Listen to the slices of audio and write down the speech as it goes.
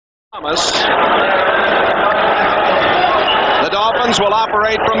Thomas. The Dolphins will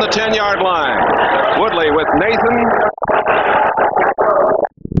operate from the 10-yard line. Woodley with Nathan.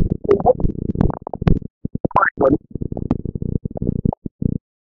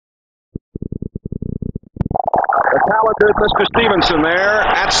 The talented Mr. Stevenson there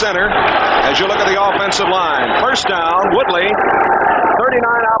at center as you look at the offensive line. First down, Woodley, 39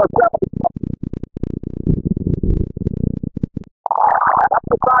 out of 7. Up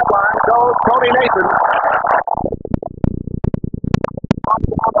the sideline goes Tony Nathan.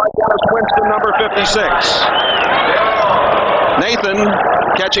 By Dennis Winston, number 56. Nathan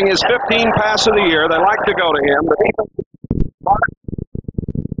catching his 15th pass of the year. They like to go to him. The defense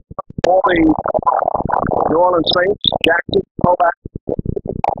for the New Orleans Saints, Jackson, Kovac,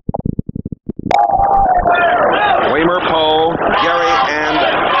 Weimer, Poe, Gary, and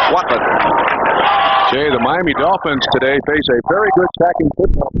Watford. Jay, the Miami Dolphins today face a very good attacking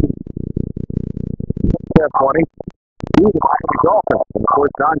football team. 20. The Miami Dolphins. And of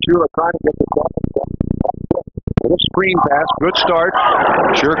course, Don Shula trying to get the Dolphins with a screen pass. Good start.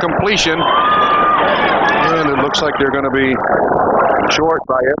 Sure completion. And it looks like they're going to be short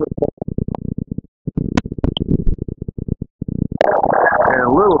by everything. And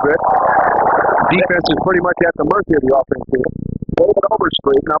a little bit. Defense is pretty much at the mercy of the offense here. David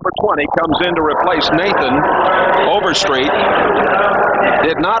Overstreet, number 20, comes in to replace Nathan. Overstreet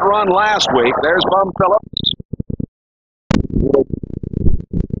did not run last week. There's Bum Phillips.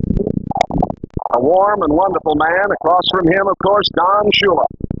 A warm and wonderful man. Across from him, of course, Don Shula,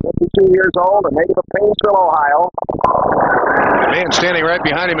 52 years old, a native of Painesville, Ohio. Man standing right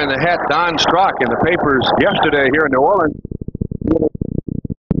behind him in the hat, Don Strock, in the papers yesterday here in New Orleans.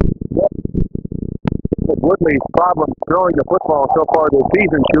 Woodley's problem throwing the football so far this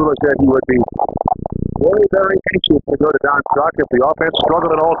season, Shula said he would be very, very anxious to go to Don Strock if the offense struggled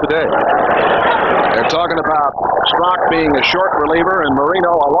at all today. They're talking about Strock being a short reliever and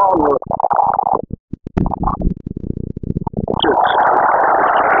Marino a long reliever.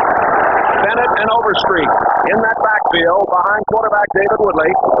 Bennett and Overstreet in that backfield behind quarterback David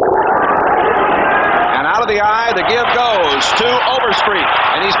Woodley. And out of the eye, the give goes to Overstreet,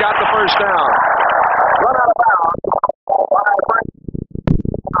 and he's got the first down. Run out of bounds by Frank.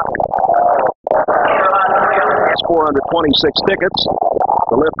 It's 426 tickets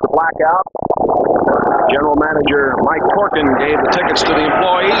to lift the blackout. General Manager Mike Corkin gave the tickets to the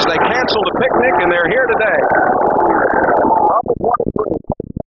employees. They canceled the picnic, and they're here today. Up at 23.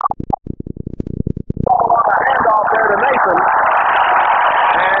 A handoff there to Nathan.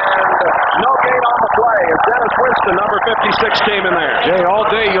 And no gain on the play. And Dennis Winston, number 56, came in there. Jay, all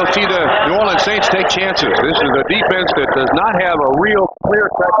day you'll see the New Orleans Saints take chances. This is a defense that does not have a real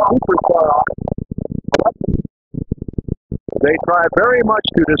clear-cut superstar on it. They try very much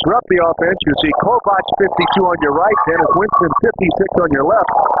to disrupt the offense. You see Kovac 52 on your right, Dennis Winston 56 on your left,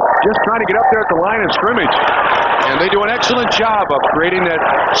 just trying to get up there at the line of scrimmage. And they do an excellent job of creating that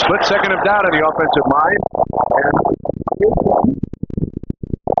split second of doubt in the offensive mind.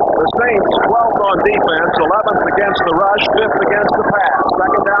 The Saints 12th on defense, 11th against the rush, 5th against the pass.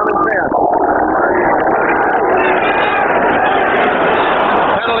 Second down and 10.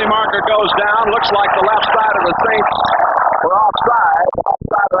 Penalty marker goes down. Looks like the left side of the Saints were offside.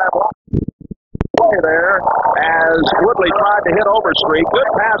 Offside of that play there as Woodley tried to hit Overstreet. Good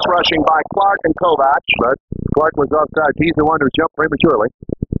pass rushing by Clark and Kovac. But Clark was offside. He's the one who jumped prematurely.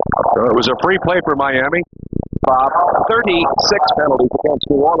 So it was a free play for Miami. Bob, 36 penalties against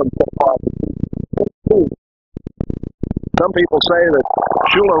New Orleans so far. Some people say that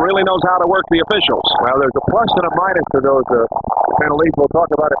Shula really knows how to work the officials. Well, there's a plus and a minus to those penalties. We'll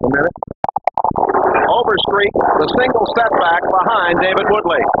talk about it in a minute. Overstreet, the single setback behind David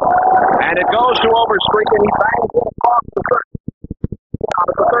Woodley. And it goes to Overstreet, and he bangs it across the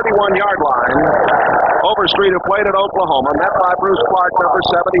 31-yard line. Overstreet, who played at Oklahoma, met by Bruce Clark, number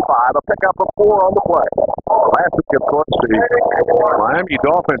 75, a pickup of 4 on the play. Last week, of course, the Miami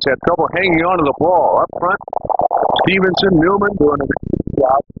Dolphins had trouble hanging on to the ball. Up front, Stevenson, Newman doing a good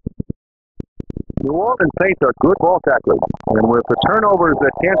job. New Orleans Saints are good ball tacklers. And with the turnovers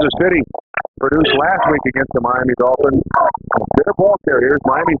that Kansas City produced last week against the Miami Dolphins, their ball carriers,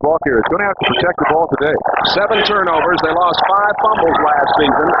 Miami's ball carriers, going to have to protect the ball today. 7 turnovers. They lost 5 fumbles last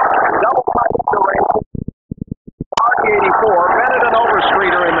season. Double pocket duration. 84. Bennett and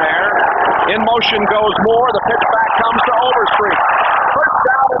Overstreet are in there. In motion goes Moore. The pitch back comes to Overstreet. First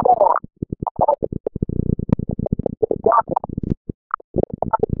down and more.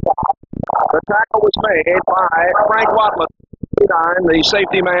 The tackle was made by Frank Watford. The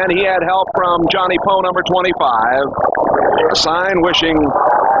safety man, he had help from Johnny Poe, number 25. A sign wishing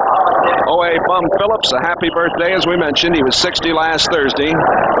O.A. Bum Phillips, a happy birthday, as we mentioned. He was 60 last Thursday.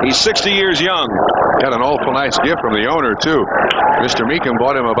 He's 60 years young. Got an awful nice gift from the owner, too. Mr. Meekum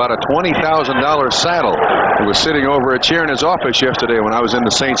bought him about a $20,000 saddle. It was sitting over a chair in his office yesterday when I was in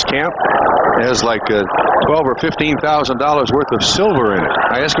the Saints camp. It has like $12,000 or $15,000 worth of silver in it.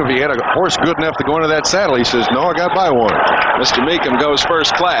 I asked him if he had a horse good enough to go into that saddle. He says, no, I got to buy one. Mr. Meekum goes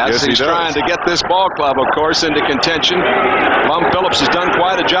first class. Yes, He's trying to get this ball club, of course, into contention. Bum Phillips has done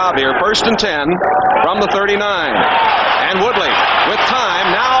quite a job here. 1st and 10 from the 39. And Woodley with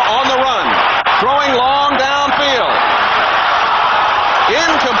time now on the run. Throwing long downfield.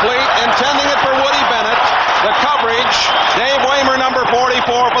 Incomplete, intending it for Woody Bennett. The coverage, Dave Waymer, number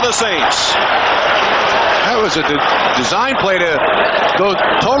 44 for the Saints. That was a design play to go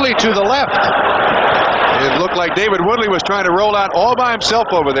totally to the left. It looked like David Woodley was trying to roll out all by himself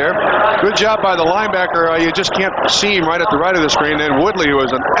over there. Good job by the linebacker. You just can't see him right at the right of the screen. Then Woodley, who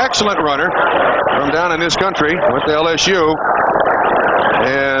was an excellent runner from down in this country, went to LSU.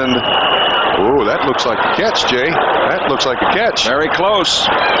 And, ooh, that looks like a catch, Jay. That looks like a catch. Very close.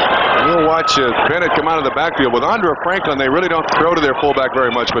 We'll watch Bennett come out of the backfield. With Andra Franklin, they really don't throw to their fullback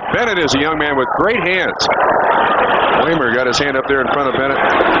very much. But Bennett is a young man with great hands. Waymer got his hand up there in front of Bennett.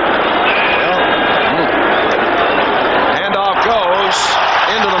 Handoff goes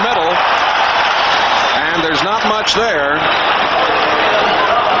into the middle. And there's not much there.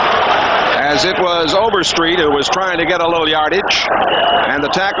 As it was Overstreet who was trying to get a little yardage. And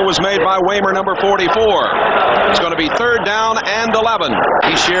the tackle was made by Waymer, number 44. It's going to be 3rd down and 11.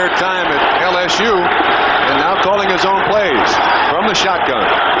 He shared time at LSU and now calling his own plays from the shotgun.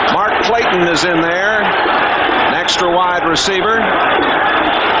 Mark Clayton is in there. An extra wide receiver.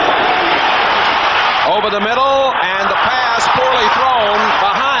 Over the middle, and the pass poorly thrown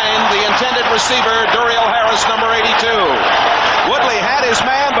behind the intended receiver, Duriel Harris, number 82. Woodley had his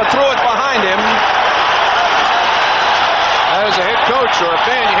man, but threw it behind him. As a head coach or a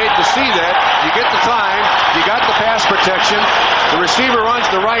fan, you hate to see that. You get the time, you got the pass protection, the receiver runs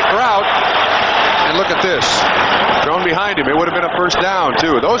the right route, and look at this. Thrown behind him. It would have been a 1st down,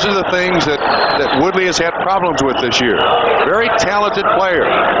 too. Those are the things that Woodley has had problems with this year. Very talented player,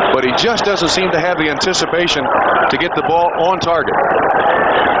 but he just doesn't seem to have the anticipation to get the ball on target.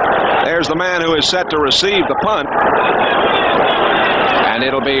 There's the man who is set to receive the punt. And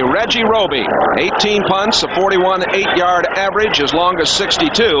it'll be Reggie Roby. 18 punts, a 41 8-yard average, as long as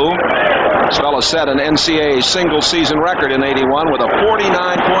 62. This fellow set an NCAA single-season record in 81 with a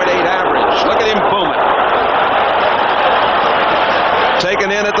 49.8 average. Look at him booming.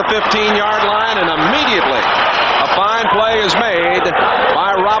 Taken in at the 15-yard line, and immediately a fine play is made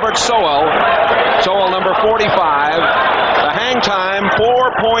by Robert Sowell. Sowell, number 45. The hang time,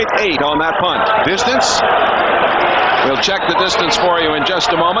 4.8 on that punt. Distance? We'll check the distance for you in just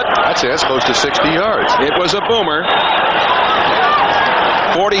a moment. That's close to 60 yards. It was a boomer.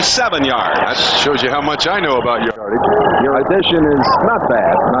 47 yards. That shows you how much I know about yardage. Your addition is not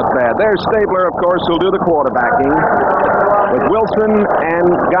bad, not bad. There's Stabler, of course, who'll do the quarterbacking with Wilson and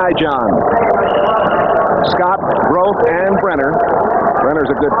Guy John. Scott, Groth, and Brenner. Brenner's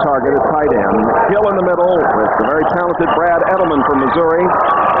a good target at tight end. Hill in the middle with the very talented Brad Edelman from Missouri.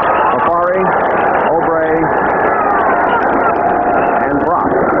 Mafari, Obrey, and Brock.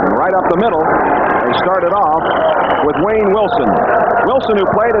 And right up the middle, they started off with Wayne Wilson. Wilson, who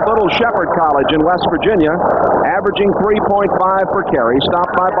played at Little Shepherd College in West Virginia, averaging 3.5 per carry,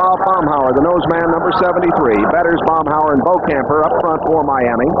 stopped by Bob Baumhauer, the nose man, number 73. Betters, Baumhauer, and Bocamper up front for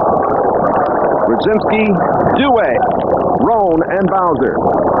Miami. Brzezinski, Dewey, Roan, and Bowser.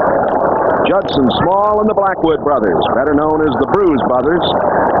 Judson, Small, and the Blackwood brothers, better known as the Bruise brothers.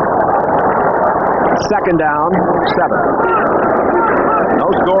 2nd down, 7. No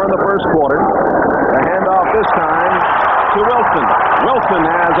score in the first quarter. The handoff this time to Wilson. Wilson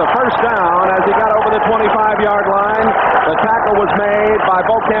has a 1st down as he got over the 25-yard line. The tackle was made by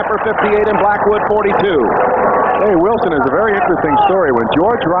Bocamper, 58, and Blackwood, 42. Hey, Wilson is a very interesting story. When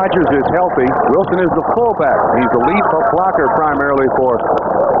George Rogers is healthy, Wilson is the fullback. He's the lead blocker primarily for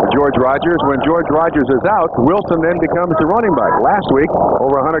George Rogers. When George Rogers is out, Wilson then becomes the running back. Last week,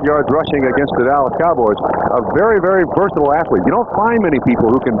 over 100 yards rushing against the Dallas Cowboys. A very, very versatile athlete. You don't find many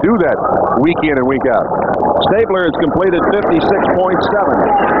people who can do that week in and week out. Stabler has completed 56.7.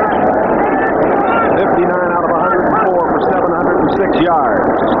 59 out of 104 for 706 yards.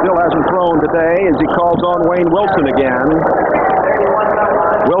 Still hasn't thrown today as he calls on Wayne Wilson again.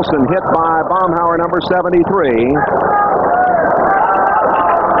 Wilson hit by Baumhauer, number 73.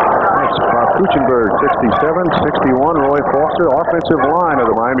 That's Bob Kuchenberg, 67, 61, Roy Foster, offensive line of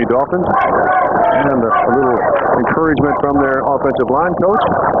the Miami Dolphins. And a little encouragement from their offensive line coach.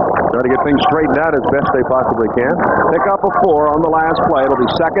 Try to get things straightened out as best they possibly can. Pick up a 4 on the last play. It'll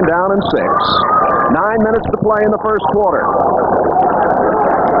be 2nd down and 6. 9 minutes to play in the first quarter.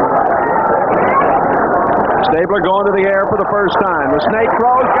 Stabler going to the air for the first time. The snake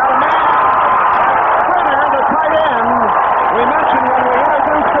throws, got a man. Turner, the tight end. We mentioned when we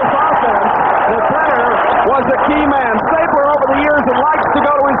introduced this offense that Turner was a key man. Stabler over the years and likes to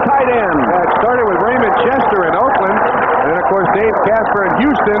go to his tight end. It started with Raymond Chester in Oakland, and then of course Dave Casper in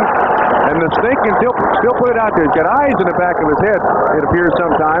Houston. And the snake can still put it out there. He's got eyes in the back of his head, it appears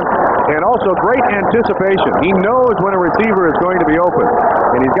sometimes, and also great anticipation. He knows when a receiver is going to be open,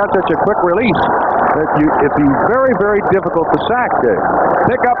 and he's got such a quick release that it's very, very difficult to sack, Dave.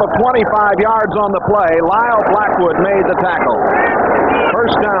 Pick up of 25 yards on the play. Lyle Blackwood made the tackle.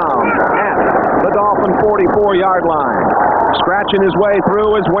 First down at the Dolphin 44-yard line. Scratching his way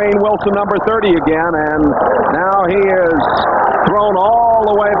through is Wayne Wilson, number 30 again, and now he is thrown all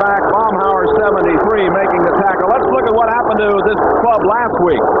the way back. Baumhauer, 73, making the tackle. Let's look at what happened to this club last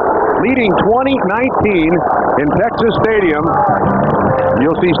week. Leading 20-19 in Texas Stadium.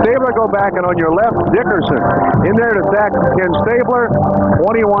 You'll see Stabler go back, and on your left, Dickerson. In there to sack Ken Stabler,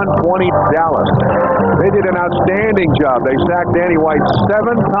 21-20 Dallas. They did an outstanding job. They sacked Danny White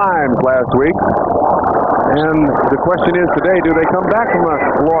 7 times last week. And the question is today, do they come back from a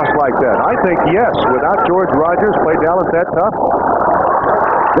loss like that? I think yes. Without George Rogers, play Dallas that tough?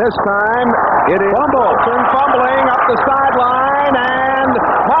 This time, it is Wilson fumbling up the sideline, and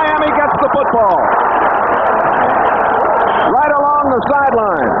Miami gets the football. Right along the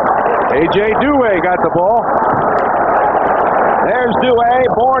sideline. A.J. Dewey got the ball. There's Dewey,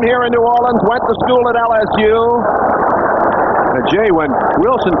 born here in New Orleans, went to school at LSU. Now, Jay, when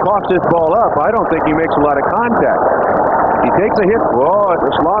Wilson coughs this ball up, I don't think he makes a lot of contact. He takes a hit. Oh, it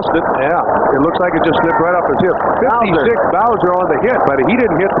just lost it. Yeah, it looks like it just slipped right off his hip. 56 Bowser on the hit, but he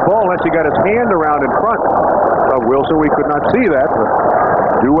didn't hit the ball unless he got his hand around in front of Wilson. We could not see that. But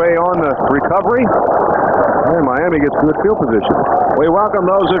Dewey on the recovery. And Miami gets good field position. We welcome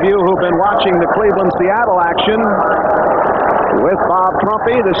those of you who've been watching the Cleveland-Seattle action with Bob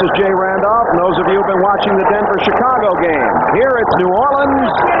Trumpy. This is Jay Randolph. And those of you who've been watching the Denver-Chicago game. Here it's New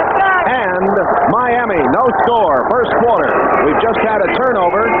Orleans and Miami. No score. First quarter. We've just had a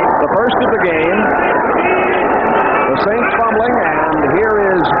turnover. The first of the game. The Saints fumbling, and here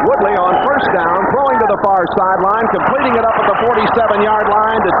is Woodley on first down, throwing to the far sideline, completing it up at the 47-yard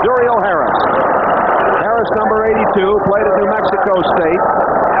line to Duriel Harris. Harris, number 82, played at New Mexico State.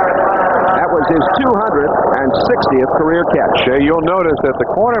 That was his 260th career catch. You'll notice that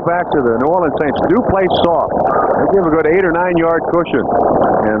the cornerbacks of the New Orleans Saints do play soft. They give a good 8 or 9 yard cushion.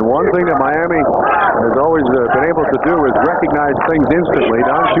 And one thing that Miami has always been able to do is recognize things instantly.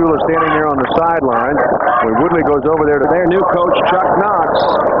 Don Shula standing there on the sideline when Woodley goes over there to their new coach, Chuck Knox.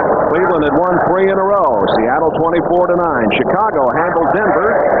 Cleveland had won 3 in a row. Seattle 24-9. Chicago handled Denver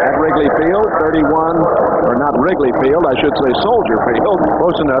at Wrigley Field, 31, or not Wrigley Field, I should say Soldier Field.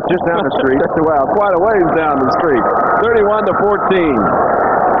 Close enough, just down the street. Well, quite a ways down the street. 31-14.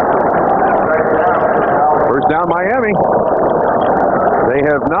 First down, Miami. They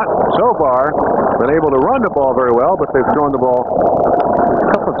have not, so far, been able to run the ball very well, but they've thrown the ball a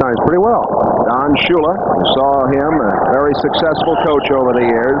couple of times pretty well. Don Shula, you saw him, a very successful coach over the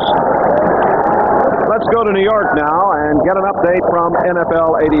years. Let's go to New York now and get an update from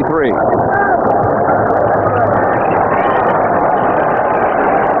NFL 83.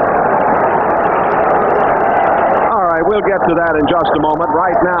 We'll get to that in just a moment.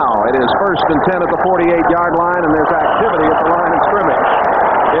 Right now, it is 1st and 10 at the 48-yard line, and there's activity at the line of scrimmage.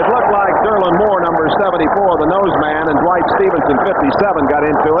 It looked like Derlin Moore, number 74, the nose man, and Dwight Stevenson, 57, got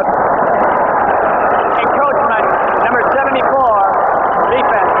into it. Encroachment, number 74,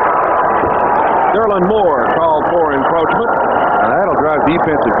 defense. Derlin Moore called for encroachment. Now that'll drive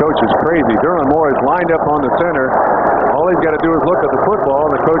defensive coaches crazy. Derlin Moore is lined up on the center. All he's got to do is look at the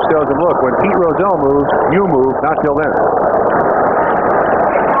football, and the coach tells him, look, when Pete Rozelle moves, you move, not till then.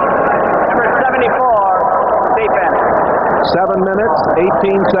 Number 74, defense. 7 minutes,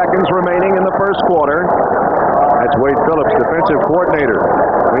 18 seconds remaining in the first quarter. That's Wade Phillips, defensive coordinator.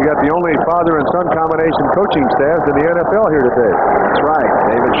 We got the only father and son combination coaching staff in the NFL here today. That's right.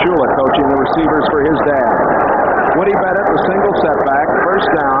 David Shula coaching the receivers for his dad. Woody Bennett, the single setback. First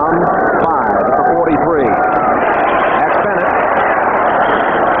down, 5 at the 43. That's Bennett.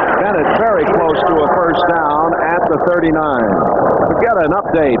 Bennett very close to a first down at the 39. We get an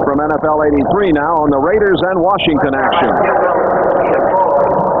update from NFL 83 now on the Raiders and Washington action.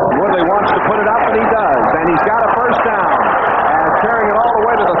 Woodley wants to put it up, and he does. And he's got a first down. And carrying it all the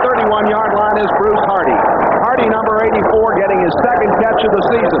way to the 31-yard line is Bruce Hardy. Hardy, number 84, getting his second catch of the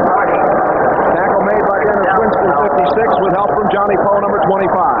season.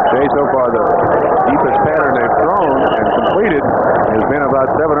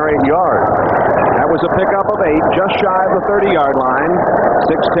 a pickup of 8, just shy of the 30-yard line.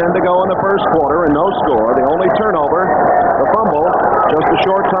 6:10 to go in the first quarter and no score. The only turnover, the fumble, just a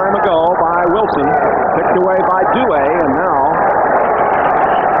short time ago by Wilson, picked away by Dewey, and now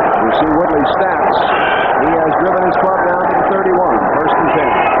you see Woodley's stats. He has driven his club down to the 31, first and 10.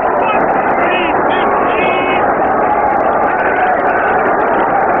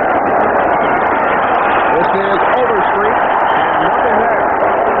 This is Overstreet, and nothing there.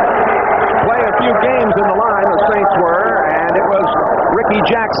 Playing a few games in the line, the Saints were, and it was Ricky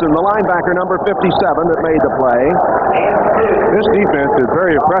Jackson, the linebacker, number 57, that made the play. This defense is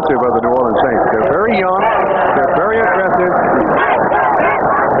very impressive of the New Orleans Saints. They're very young, they're very aggressive,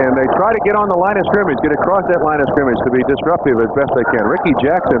 and they try to get on the line of scrimmage, get across that line of scrimmage to be disruptive as best they can. Ricky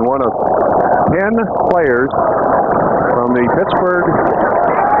Jackson, one of 10 players from the Pittsburgh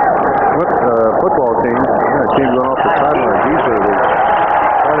football team. Team going off the sideline. He's the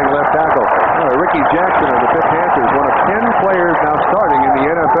starting left tackle. Ricky Jackson of the Pitt Panthers, one of 10 players now starting in the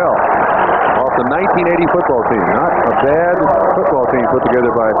NFL off the 1980 football team. Not a bad football team put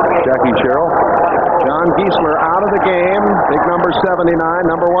together by Jackie Sherrill. John Giesler out of the game. Big number 79,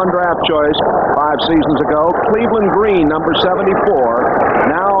 number 1 draft choice 5 seasons ago. Cleveland Green, number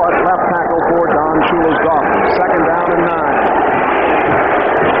 74. Now at left tackle for Don Shula's Dolphins. Second down and 9.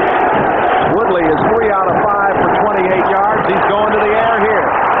 Woodley is 3 out of 5 for 28 yards. He's going to the air here.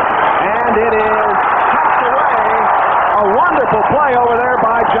 And it is tucked away. A wonderful play over there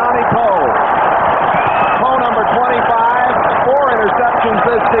by Johnny Poe. Poe, number 25, 4 interceptions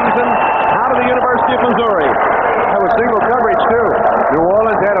this season out of the University of Missouri. That was single coverage, too. New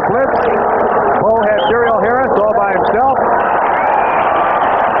Orleans had a blitz. Poe had Daryl Harris all by himself.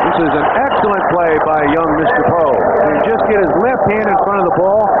 This is an excellent play by young Mr. Poe. He just get his left hand in front of the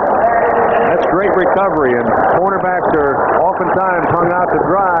ball. That's great recovery, and cornerbacks are oftentimes hung out to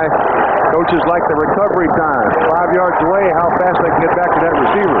dry. Coaches like the recovery time. 5 yards away, how fast they can get back to that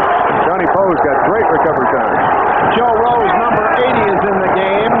receiver. Johnny Poe's got great recovery time. Joe Rose, number 80, is in the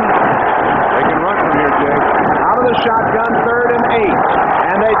game. They can run from here, Jay. Out of the shotgun, 3rd and 8.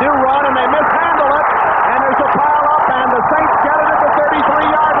 And they do run, and they mishandle it. And there's a pile up, and the Saints get it at the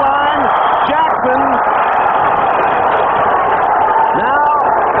 33-yard line. Jackson. Now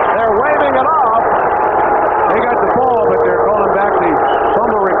they're waving it off. They got the ball, but they're calling back the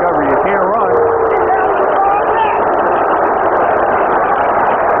fumble recovery. You can't run.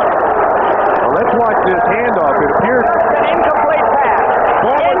 Well, let's watch this handoff. It appears An incomplete pass.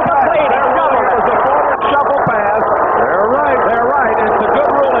 Incomplete. It was a forward shuffle pass. They're right. They're right. It's a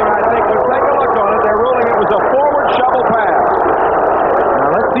good ruling, I think. We'll take a look on it. They're ruling it was a forward shovel pass. Now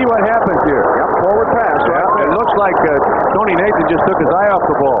let's see what happens here. Yep, forward pass. Right? It looks like Tony Nathan just took his eye off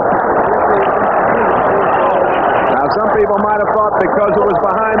the ball. Now, some people might have thought because it was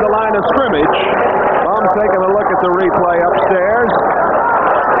behind the line of scrimmage. I'm taking a look at the replay upstairs.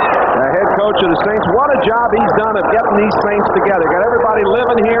 The head coach of the Saints, what a job he's done of getting these Saints together. Got everybody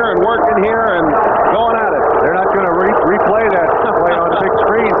living here and working here and going at it. They're not going to replay that play on big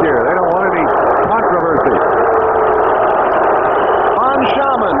screens here. They don't want any controversy. Von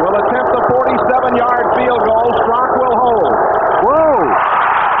Schaman will attempt the 47-yard field goal. Strock will hold. Whoa!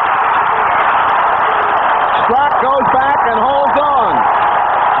 Strock goes back and holds on.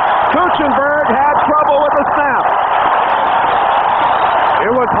 Kuchenberg had trouble with the snap.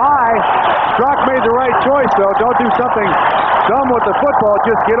 It was high. Strock made the right choice, though. Don't do something dumb with the football.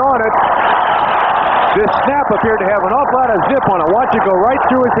 Just get on it. This snap appeared to have an awful lot of zip on it. Watch it go right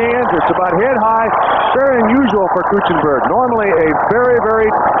through his hands. It's about head high. Very unusual for Kuchenberg. Normally a very,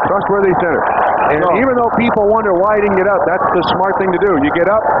 very trustworthy center. And even though people wonder why he didn't get up, that's the smart thing to do. You get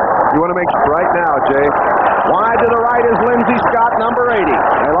up, you want to make right now, Jay. Wide to the right is Lindsey Scott, number 80.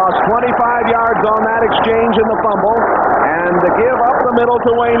 They lost 25 yards on that exchange in the fumble, and the give up the middle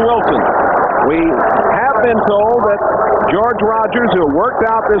to Wayne Wilson. We have been told that George Rogers, who worked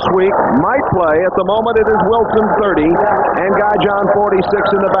out this week, might play. At the moment, it is Wilson 30 and Guy John 46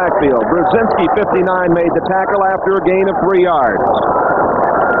 in the backfield. Brzezinski 59 made the tackle after a gain of 3 yards.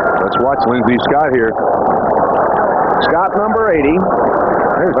 Let's watch Lindsey Scott here. Scott, number 80.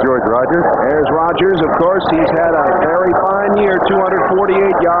 There's George Rogers. There's Rogers. Of course, he's had a very fine year, 248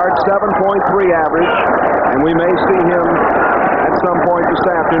 yards, 7.3 average, and we may see him at some point this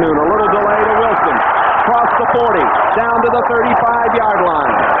afternoon. A little delay to Wilson. Across the 40, down to the 35-yard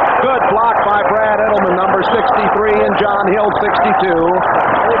line. Good block by Brad Edelman, number 63, and John Hill, 62.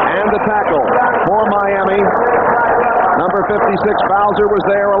 And the tackle for Miami Number 56, Bowser, was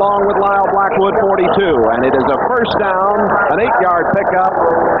there along with Lyle Blackwood, 42. And it is a first down, an 8-yard pickup,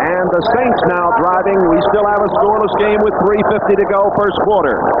 and the Saints now driving. We still have a scoreless game with 3:50 to go, first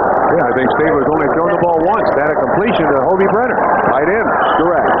quarter. Yeah, I think Stabler's only thrown the ball once. That a completion to Hobie Brenner. Right in.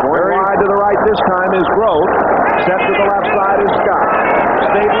 Correct. Very wide to the right this time is Groth. Set to the left side is Scott.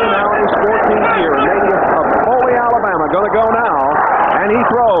 Stabler now in his 14th year. Native of Foley, Alabama. Going to go now. And he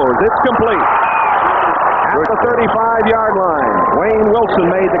throws. It's complete. At the 35-yard line, Wayne Wilson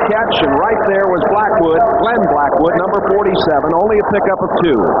made the catch, and right there was Blackwood, Glenn Blackwood, number 47, only a pickup of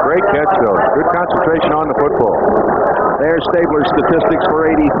 2. Great catch, though. Good concentration on the football. There's Stabler's statistics for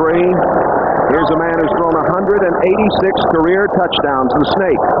 83. Here's a man who's thrown 186 career touchdowns, the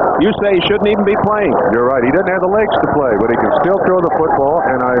Snake. You say he shouldn't even be playing. You're right. He doesn't have the legs to play, but he can still throw the football,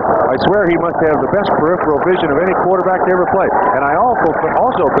 and I swear he must have the best peripheral vision of any quarterback to ever play. And I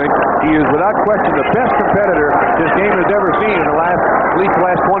also think he is, without question, the best competitor this game has ever seen in at least the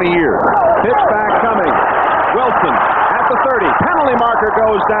last 20 years. Pitch back coming. Wilson at the 30. Penalty marker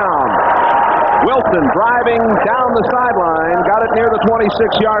goes down. Wilson driving down the sideline, got it near the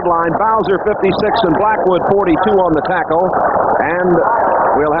 26-yard line. Bowser 56 and Blackwood 42 on the tackle. And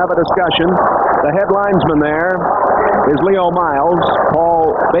we'll have a discussion. The head linesman there is Leo Miles,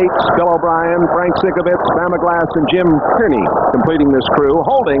 Paul Bates, Bill O'Brien, Frank Sikovitz, Bama Glass, and Jim Kearney completing this crew,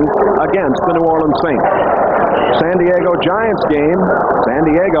 holding against the New Orleans Saints. San Diego Giants game. San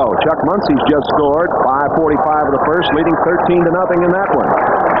Diego, Chuck Muncie's just scored. 5:45 of the first, leading 13-0 in that one.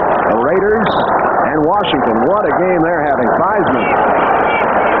 The Raiders and Washington. What a game they're having. Theismann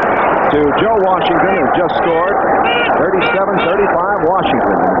to Joe Washington has just scored. 37-35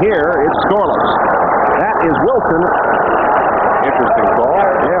 Washington. And here it's scoreless. That is Wilson. Interesting call.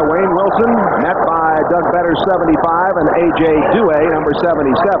 Yeah, Wayne Wilson, met by Doug Better, 75, and A.J. Dewey, number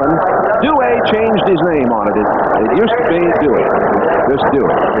 77. Dewey changed his name on it. It used to be Dewey. Just Dewey.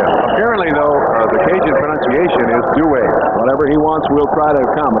 Yeah. Apparently, though, the Cajun pronunciation is Dewey. Whatever he wants, we'll try to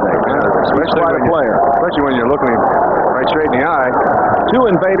accommodate. Especially when you're looking right straight in the eye. 2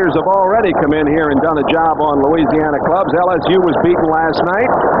 invaders have already come in here and done a job on Louisiana clubs. LSU was beaten last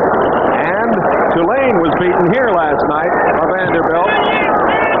night, and Tulane was beaten here last night by Vanderbilt.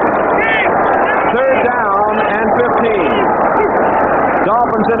 3rd down and 15.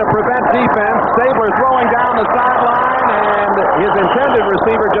 Dolphins in a prevent defense. Stabler throwing down the sideline, and his intended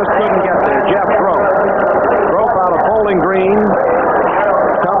receiver just couldn't get there. Jeff Groth. Groth out of Bowling Green.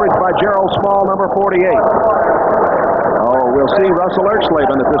 Coverage by Gerald Small, number 48. Oh, we'll see Russell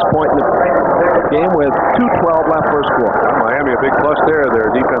Ertzleben at this point in the game with 2:12 left first quarter. Miami, a big plus there. Their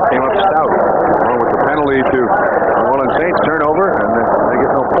defense came up stout. Along with the penalty to the New Orleans Saints turnover, and they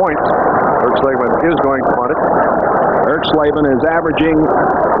get no points. Ertzleben is going to punt it. Ertzleben is averaging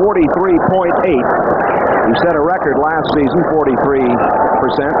 43.8. He set a record last season,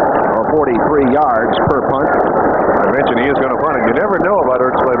 43%, or 43 yards per punt. I mentioned he is going to punt it. You never know about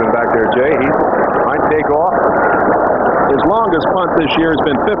Ertzleben back there, Jay. He might take off. His longest punt this year has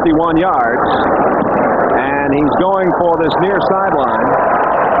been 51 yards, and he's going for this near sideline.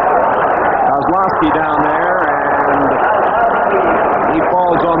 Kozlowski down there, and he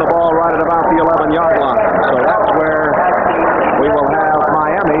falls on the ball right at about the 11-yard line. So that's where we will have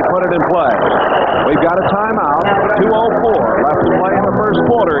Miami put it in play. We've got a timeout, 2:04 left to play in the first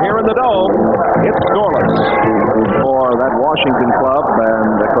quarter here in the Dome. It's scoreless for that Washington club,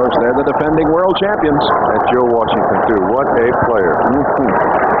 and of course they're the defending world champions. That's Joe Washington, too. What a player.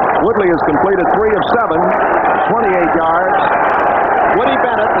 Woodley has completed 3 of 7, 28 yards. Woody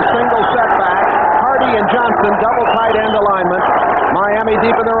Bennett, the single setback. Hardy and Johnson, double tight end alignment. Miami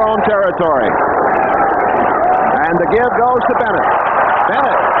deep in their own territory. And the give goes to Bennett.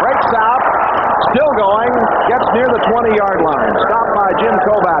 Bennett breaks out, still going, gets near the 20-yard line. Stopped by Jim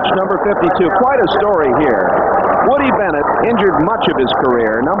Kovach, number 52. Quite a story here. Woody Bennett, injured much of his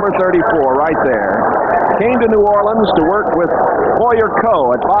career, number 34 right there. Came to New Orleans to work with Boyer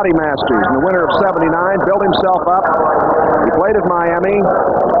Coe at Body Masters in the winter of '79, built himself up. He played at Miami.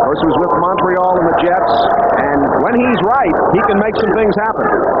 Of course, he was with Montreal and the Jets. And when he's right, he can make some things happen.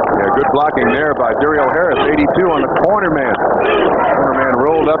 Yeah, good blocking there by Duriel Harris, 82 on the corner man. Corner man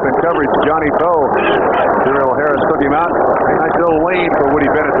rolled up in coverage. Johnny Toe. Duriel Harris took him out. A nice little lane for Woody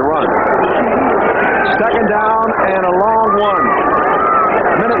Bennett to run. 2nd down and a long one.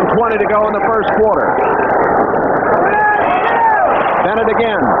 1:20 to go in the first quarter. Bennett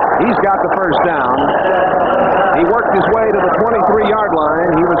again. He's got the first down. He worked his way to the 23-yard line.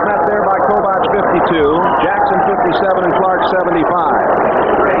 He was met there by Kovach, 52, Jackson, 57, and Clark, 75.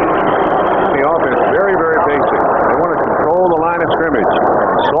 The offense very, very basic. They want to control the line of scrimmage,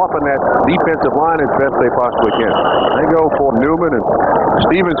 soften that defensive offensive line as best they possibly can. They go for Newman and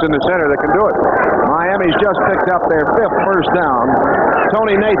Stevens in the center that can do it. Miami's just picked up their 5th first down.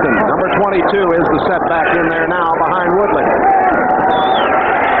 Tony Nathan, number 22, is the setback in there now behind Woodley.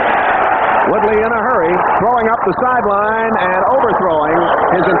 Woodley in a hurry, throwing up the sideline and overthrowing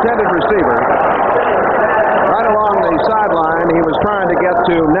his intended receiver. Right along the sideline, he was trying to get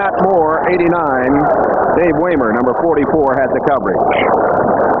to Nat Moore, 89. Dave Waymer, number 44, had the coverage.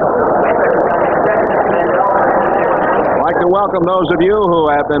 I'd like to welcome those of you who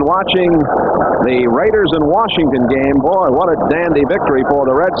have been watching the Raiders and Washington game. Boy, what a dandy victory for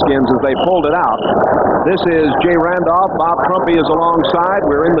the Redskins as they pulled it out. This is Jay Randolph. Bob Trumpy is alongside.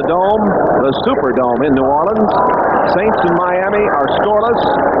 We're in the Dome, the Superdome in New Orleans. Saints and Miami are scoreless.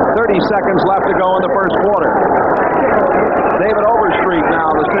 30 seconds left to go in the first quarter. David Overstreet now,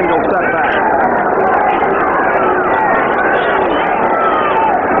 the single setback.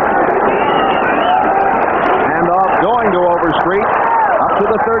 Handoff going to Overstreet. Up to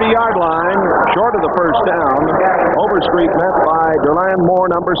the 30-yard line, short of the first down. Overstreet met by Durland Moore,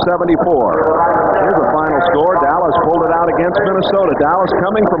 number 74. Here's the final score. Dallas pulled it out against Minnesota. Dallas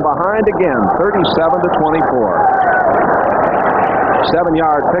coming from behind again, 37-24.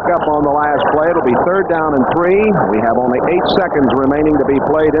 7-yard pickup on the last play. It'll be 3rd down and 3. We have only 8 seconds remaining to be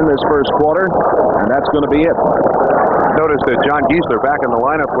played in this first quarter, and that's going to be it. Notice that John Giesler back in the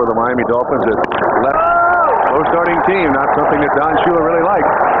lineup for the Miami Dolphins at left. Low starting team, not something that Don Shula really liked.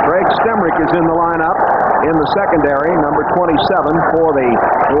 Craig Stemrick is in the lineup in the secondary, number 27 for the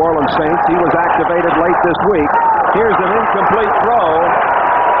New Orleans Saints. He was activated late this week. Here's an incomplete throw.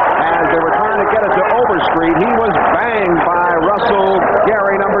 As they were trying to get it to Overstreet, he was banged by Russell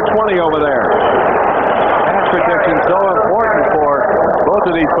Gary, number 20 over there. Pass protection so important for both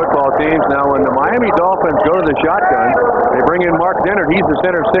of these football teams. Now, when the Miami Dolphins go to the shotgun, they bring in Mark Dennard. He's the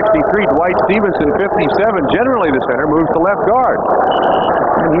center, 63. Dwight Stevenson, 57. Generally, the center moves to left guard.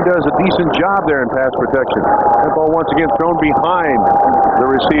 And he does a decent job there in pass protection. That ball once again thrown behind the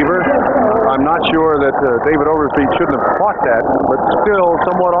receiver. I'm not sure that David Overstreet shouldn't have caught that, but still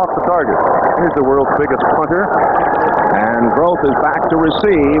somewhat off the target. Here's the world's biggest punter. And Groth is back to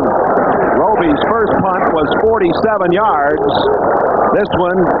receive. Roby's first punt was 47 yards. This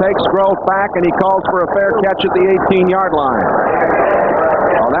one takes Groth back, and he calls for a fair catch at the 18-yard line.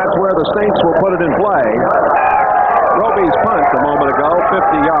 Well, that's where the Saints will put it in play. Roby's punt a moment ago,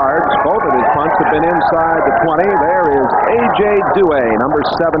 50 yards. Both of his punts have been inside the 20. There is A.J. Dewey, number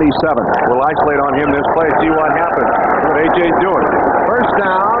 77. We'll isolate on him this play, see what happens. What A.J.'s doing. First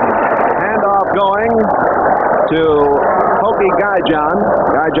down, handoff going to Pokey Guyjon.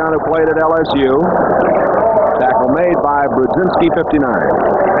 Guyjon, who played at LSU. Tackle made by Brudzinski, 59.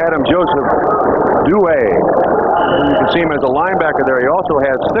 Adam Joseph Dewey. You can see him as a linebacker there. He also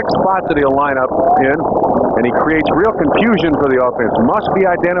has 6 spots that he'll line up in, and he creates real confusion for the offense. Must be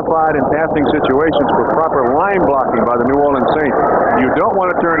identified in passing situations for proper line blocking by the New Orleans Saints. You don't want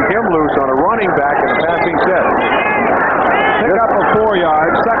to turn him loose on a running back in a passing set. Pick up of 4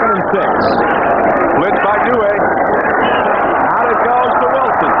 yards, 2nd and 6. Blitz by Dewey. Out it goes to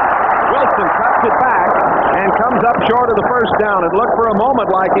Wilson. Wilson cuts it back and comes up short of the first down. It looked for a moment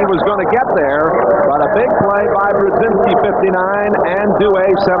like he was going to get there, but a big play by Brudzinski, 59, and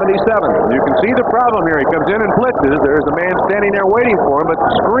Dewey, 77. You can see the problem here. He comes in and blitzes. There's a man standing there waiting for him, but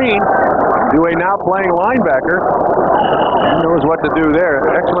the screen, Dewey now playing linebacker, knows what to do there.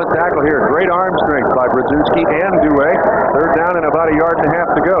 Excellent tackle here. Great arm strength by Brudzinski and Dewey. 3rd down and about 1.5 yards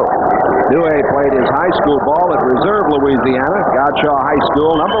to go. Dewey played his high school ball at Reserve, Louisiana. Godshaw High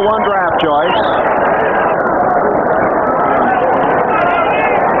School, number 1 draft choice.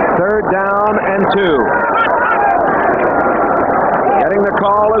 3rd down and 2. Getting the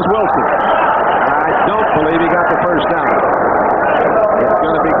call is Wilson. I don't believe he got the first down. It's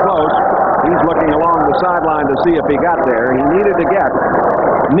going to be close. He's looking along the sideline to see if he got there. He needed to get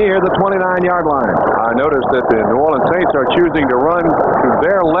near the 29-yard line. I noticed that the New Orleans Saints are choosing to run to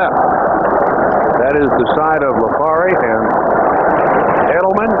their left. That is the side of LaFari and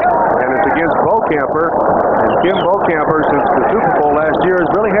Edelman, and it's against Beaucamper. And Kim Beaucamper, since the Super Bowl last year, has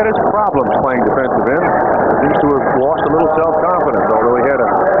really had his problems playing defensive end. Seems to have lost a little self-confidence, although he had a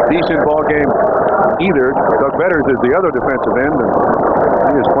decent ball game either. Doug Betters is the other defensive end,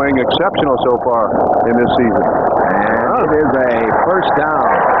 and he is playing exceptional so far in this season. And it is a first down.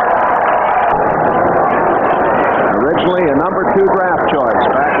 Originally a number 2 draft choice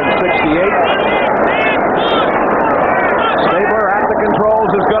back in 68. Stabler at the controls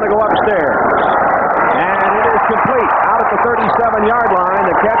is going to go upstairs. And it is complete out at the 37-yard line.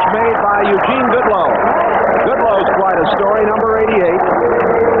 The catch made by Eugene Goodlow. Goodlow's quite a story, number 88.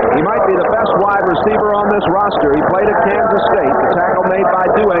 He might be the best wide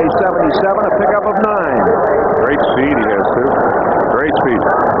Dewey 77, a pickup of 9. Great speed he has, too. Great speed.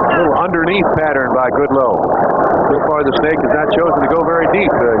 A little underneath pattern by Goodlow. So far, the Snake has not chosen to go very deep.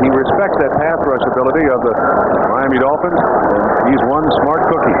 He respects that pass rush ability of the Miami Dolphins, and he's one smart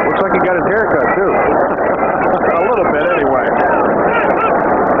cookie. Looks like he got his haircut, too. A little bit, anyway.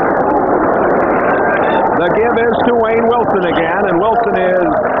 The give is to Wayne Wilson again, and Wilson is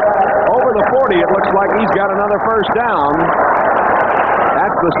over the 40. It looks like he's got another first down.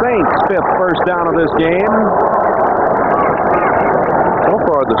 That's the Saints' 5th first down of this game. So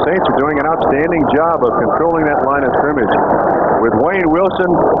far, the Saints are doing an outstanding job of controlling that line of scrimmage. With Wayne Wilson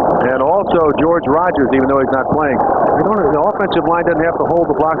and also George Rogers, even though he's not playing, the offensive line doesn't have to hold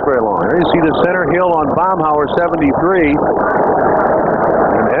the blocks very long. There you see the center hill on Baumhauer, 73.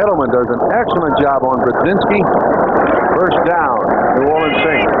 And Edelman does an excellent job on Brzezinski. First down, New Orleans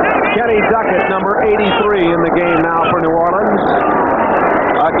Saints. Kenny Duckett, number 83 in the game now for New Orleans.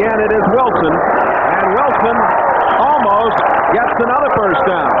 Again, it is Wilson, and Wilson almost gets another first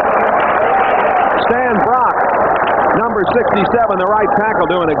down. Stan Brock, number 67, the right tackle,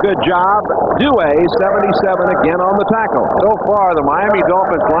 doing a good job. Dewey, 77, again on the tackle. So far, the Miami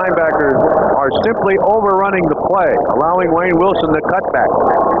Dolphins linebackers are simply overrunning the play, allowing Wayne Wilson the cutback.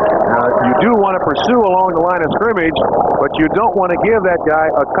 You do want to pursue along the line of scrimmage, but you don't want to give that guy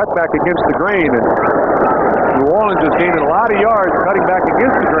a cutback against the grain. And New Orleans is gaining a lot of yards cutting back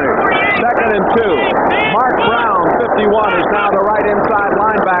against the grain. 2nd and 2. Mark Brown, 51, is now the right inside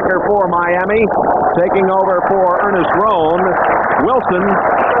linebacker for Miami. Taking over for Ernest Roan. Wilson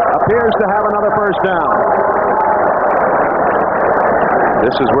appears to have another first down.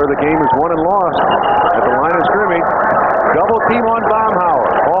 This is where the game is won and lost, at the line of scrimmage. Double team on Baumhauer,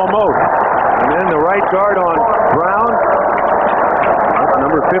 almost. And then the right guard on Brown. That's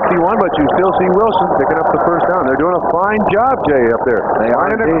number 51, but you still see Wilson picking up the first down. They're doing a fine job, Jay, up there. They are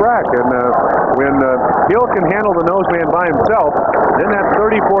in a crack. And when Hill can handle the nose man by himself, then that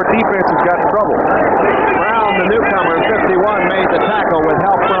 34 defense has got trouble. Brown, the newcomer, 51, made the tackle with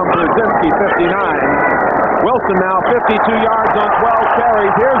help from Brzezinski, 59. Wilson now 52 yards on 12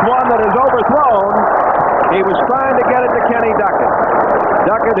 carries. Here's one that is overthrown. He was trying to get it to Kenny Duckett.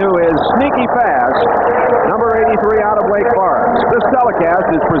 Duckett, who is sneaky fast, number 83 out of Wake Forest. This telecast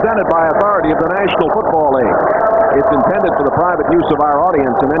is presented by authority of the National Football League. It's intended for the private use of our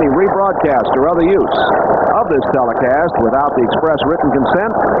audience, and any rebroadcast or other use of this telecast without the express written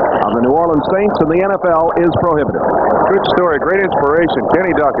consent of the New Orleans Saints and the NFL is prohibited. Good story, great inspiration.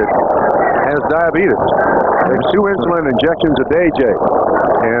 Kenny Duckett has diabetes. Takes 2 insulin injections a day, Jay.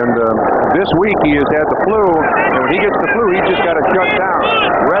 And this week he has had the flu, and when he gets the flu, he's just got to shut down,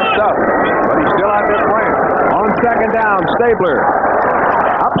 rest up. But he's still out there playing. On 2nd down, Stabler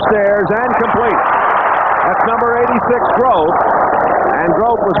upstairs and complete. That's number 86, Grove. And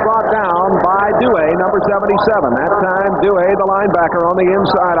Grove was brought down by Dewey, number 77. That time, Dewey, the linebacker on the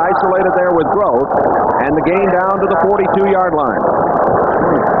inside, isolated there with Grove. And the gain down to the 42-yard line.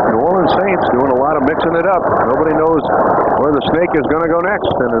 New Orleans Saints doing a lot of mixing it up. Nobody knows where the Snake is going to go next.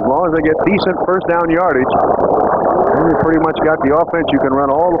 And as long as they get decent first down yardage, then you pretty much got the offense. You can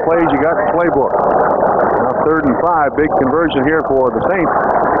run all the plays you got in the playbook. Now 3rd and 5, big conversion here for the Saints.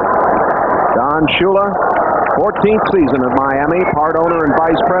 Don Shula, 14th season at Miami, part owner and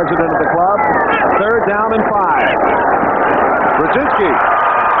vice president of the club. 3rd down and 5. Brzezinski.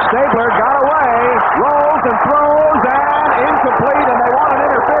 Stabler got away, rolls and throws, and incomplete, and they want an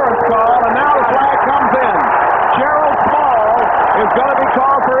interference call, and now the flag comes in. Gerald Small is going to be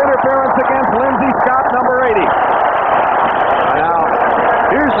called for interference against Lindsey Scott, number 80. Now,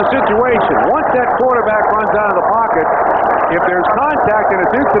 here's the situation. Once that quarterback runs out of the pocket, if there's contact and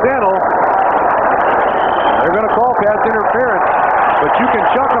it's incidental, they're going to call pass interference. But you can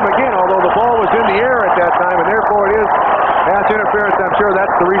chuck them again, although the ball was in the air at that time, and therefore it is pass interference. I'm sure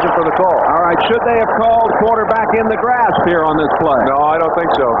that's the reason for the call. All right, should they have called quarterback in the grasp here on this play? No, I don't think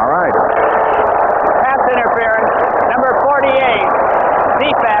so. All right. Pass interference, number 48,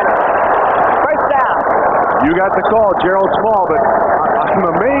 defense, first down. You got the call, Gerald Small, but I'm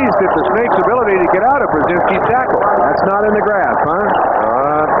amazed at the Snake's ability to get out of Brzezinski's tackle. That's not in the grasp,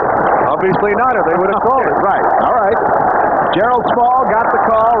 huh? Obviously not, if they would have called it. Right, all right. Gerald Small got the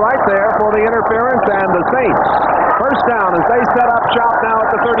call right there for the interference, and the Saints first down as they set up shop now at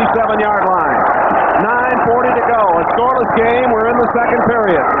the 37-yard line. 9:40 to go. A scoreless game. We're in the second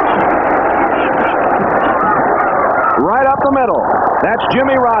period. Right up the middle. That's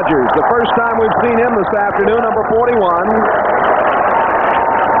Jimmy Rogers. The first time we've seen him this afternoon, number 41.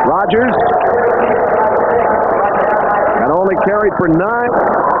 Rogers had only carried for 9.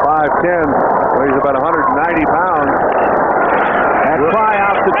 5'10", weighs about 190 pounds. At cry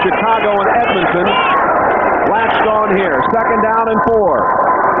out to Chicago and Edmonton. Latched on here. Second down and 4.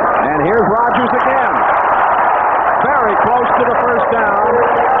 And here's Rodgers again. Very close to the first down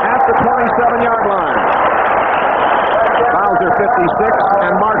at the 27-yard line. Bowser 56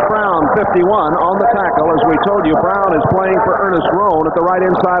 and Mark Brown 51 on the tackle. As we told you, Brown is playing for Ernest Roan at the right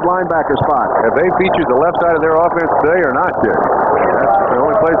inside linebacker spot. Have they featured the left side of their offense today or not yet? That's the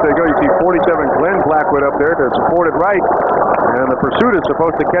only place they go. You see 47 Glenn Blackwood up there to support it right. And the pursuit is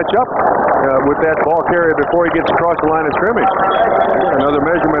supposed to catch up with that ball carrier before he gets across the line of scrimmage. Another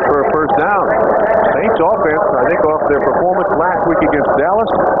measurement for a first down. Saints offense, I think off their performance last week against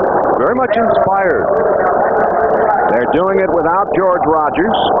Dallas, very much inspired. They're doing it without George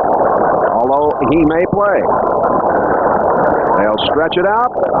Rodgers, although he may play. They'll stretch it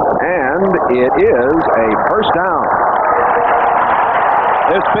out, and it is a first down.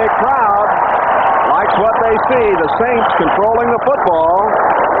 This big crowd likes what they see. The Saints controlling the football,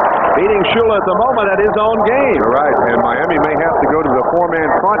 beating Shula at the moment at his own game. You're right, and Miami may have to go to the four-man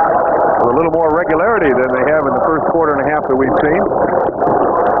front with a little more regularity than they have in the first quarter and a half that we've seen.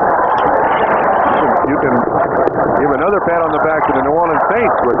 You can give another pat on the back to the New Orleans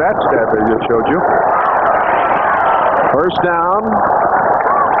Saints with that stat they just showed you. First down,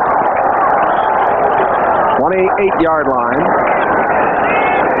 28-yard line.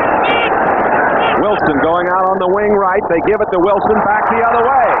 Wilson going out on the wing right. They give it to Wilson back the other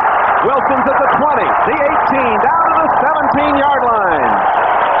way. Wilson's at the 20, the 18, down to the 17-yard line.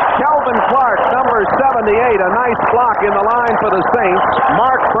 Kelvin Clark, number 78, a nice block in the line for the Saints.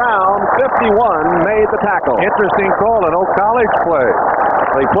 Mark Brown, 51, made the tackle. Interesting call, an old college play.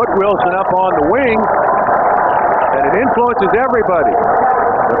 They put Wilson up on the wing, and it influences everybody.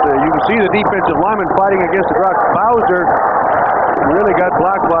 But you can see the defensive lineman fighting against the Brock. Bowser really got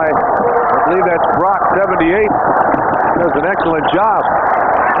blocked by, I believe that's Brock, 78. Does an excellent job.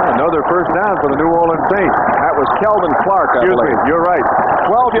 Another first down for the New Orleans Saints. That was Kelvin Clark, I believe. You're right.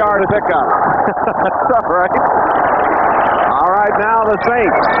 12-yard pickup. That's all right. All right, now the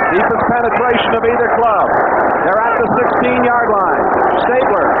Saints. Deepest penetration of either club. They're at the 16-yard line.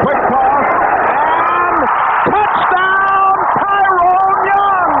 Stabler, quick toss, and touchdown, Tyrone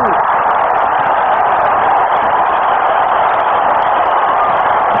Young!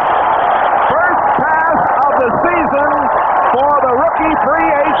 First pass of the season for the rookie free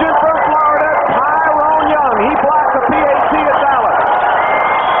agent from Florida, Tyrone Young. He blocked the PAT at Dallas.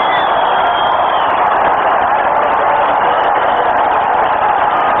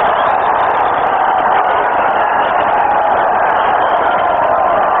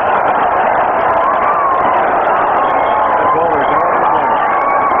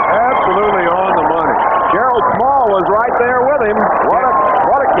 Absolutely on the money. Gerald Small was right there with him.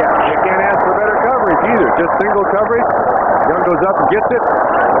 What a catch. You can't ask for better coverage either. Just single coverage. Young goes up and gets it.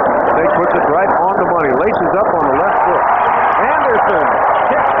 State puts it right on the money. Laces up on the left foot. Anderson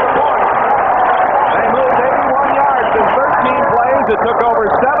kicks the point. They moved 81 yards in 13 plays. It took over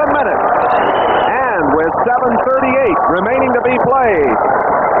 7 minutes. And with 7:38 remaining to be played,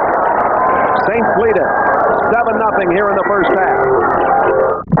 Saints lead it 7-0 here in the first half.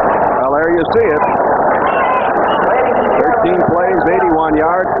 Well, there you see it. 13 plays, 81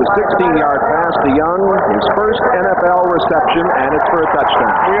 yards, the 16-yard pass to Young, his first NFL reception, and it's for a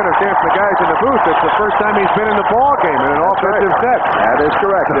touchdown. We understand from the guys in the booth, it's the first time he's been in the ball game in an offensive set. That is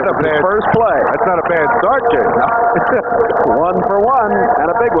correct. It's his first play. That's not a bad start, Jay. 1 for 1, and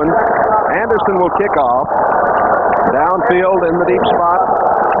a big one. Anderson will kick off. Downfield in the deep spot.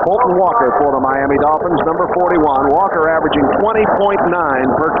 Fulton Walker for the Miami Dolphins, number 41. Walker averaging 20.9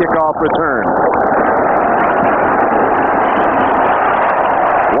 per kickoff return.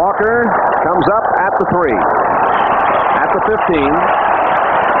 Walker comes up at the 3, at the 15,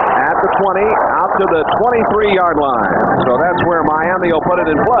 at the 20, out to the 23-yard line. So that's where Miami will put it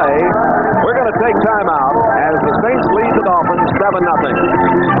in play. We're going to take time out as the Saints lead the Dolphins 7-0.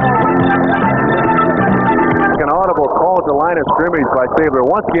 An audible call to line of scrimmage by Stabler.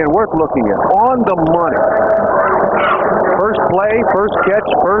 Once again, worth looking at. On the money. First play, first catch,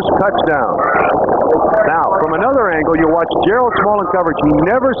 first touchdown. Now, from another angle, you watch Gerald Small in coverage. He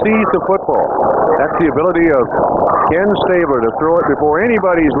never sees the football. That's the ability of Ken Stabler to throw it before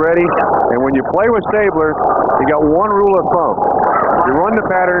anybody's ready. And when you play with Stabler, you got one rule of thumb. You run the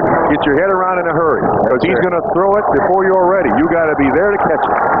pattern, get your head around in a hurry. Because he's going to throw it before you're ready. You got to be there to catch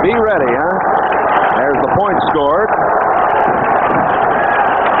it. Be ready, huh? There's the point scored.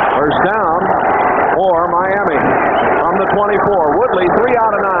 First down for Miami from the 24. Woodley, 3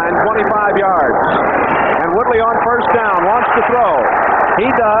 out of 9, 25 yards. And Woodley on first down, wants to throw. He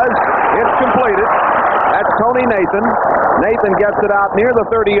does. It's completed. That's Tony Nathan. Nathan gets it out near the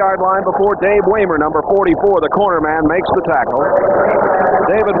 30-yard line before Dave Waymer, number 44, the corner man, makes the tackle.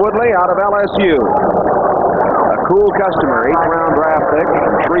 David Woodley out of LSU. A cool customer, 8th-round draft pick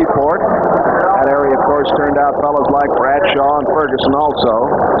from Shreveport. That area, of course, turned out fellows like Bradshaw and Ferguson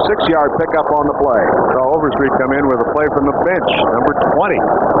also. 6-yard pickup on the play. Saw Overstreet come in with a play from the bench, number 20.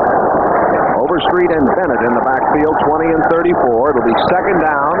 Overstreet and Bennett in the backfield, 20 and 34. It'll be 2nd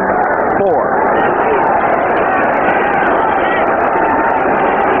down, 4.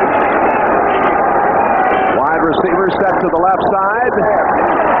 Receiver set to the left side,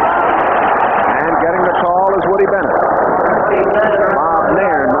 and getting the call is Woody Bennett. Bob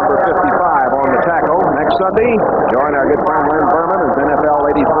Nairn, number 55, on the tackle. Next Sunday, join our good friend Lynn Berman as NFL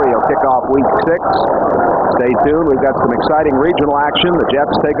 83 will kick off Week 6. Stay tuned. We've got some exciting regional action. The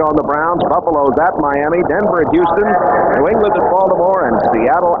Jets take on the Browns, Buffalo's at Miami, Denver at Houston, New England at Baltimore, and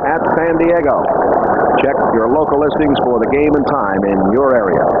Seattle at San Diego. Check your local listings for the game and time in your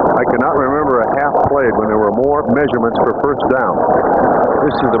area. I cannot remember a half played when there were more measurements for first down.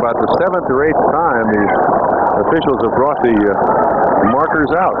 This is about the 7th or 8th time these officials have brought the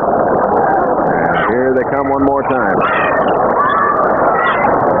markers out. Here they come one more time.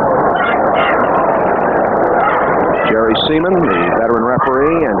 Jerry Seaman, the veteran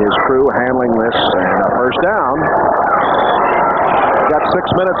referee, and his crew handling this, and a first down. Got 6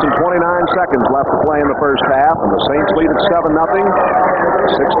 minutes and 29 seconds left to play in the first half, and the Saints lead at 7-0.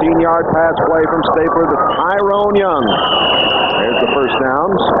 16-yard pass play from Stapler to Tyrone Young. There's the first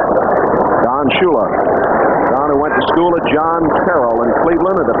downs. Don Shula. Don, who went to school at John Carroll in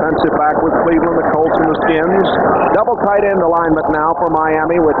Cleveland, a defensive back with Cleveland, the Colts, and the Skins. Double tight end alignment now for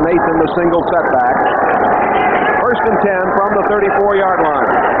Miami with Nathan the single setback. 1st and 10 from the 34-yard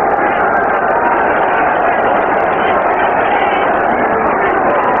line.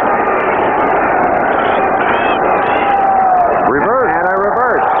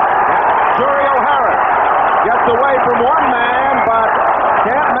 Away from one man, but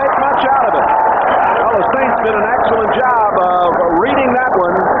can't make much out of it. Well, the Saints did an excellent job of reading that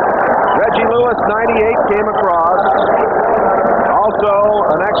one. Reggie Lewis, 98, came across. Also,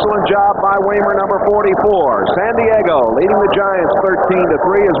 an excellent job by Waymer, number 44. San Diego leading the Giants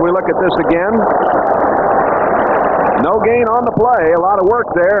 13-3 as we look at this again. No gain on the play. A lot of work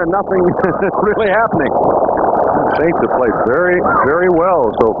there and nothing really happening. The Saints have played very, very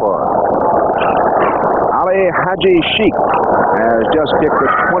well so far. Ali Haji Sheikh has just kicked a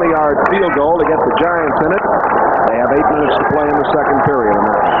 20-yard field goal to get the Giants in it. They have 8 minutes to play in the second period.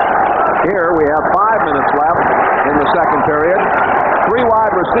 Here we have 5 minutes left in the second period. 3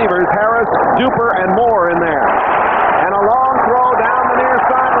 wide receivers, Harris, Duper, and Moore in there. And a long throw down the near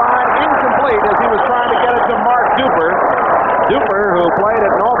sideline, incomplete as he was trying to get it to Mark Duper. Duper, who played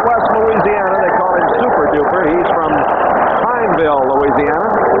at Northwest Louisiana, they call him Super Duper. He's from Pineville, Louisiana.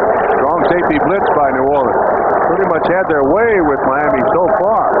 Strong safety blitz by New Orleans. Pretty much had their way with Miami so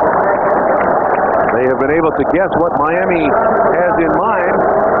far. They have been able to guess what Miami has in mind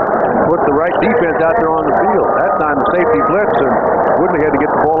and put the right defense out there on the field. That time the safety blitz, and Woodley had to get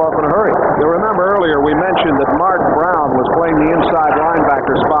the ball off in a hurry. You'll remember earlier we mentioned that Mark Brown was playing the inside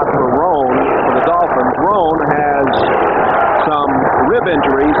linebacker spot for Roan for the Dolphins. Roan has some rib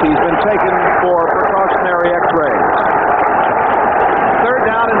injuries. He's been taken for precautionary x-rays. 3rd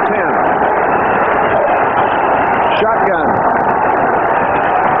down and 10. Shotgun.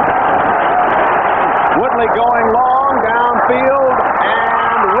 Woodley going long downfield,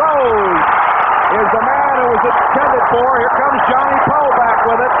 and Rose is the man who was intended for. Here comes Johnny Poe back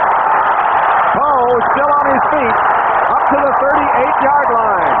with it. Poe still on his feet, up to the 38-yard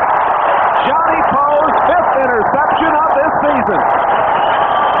line. Johnny Poe's 5th interception of this season.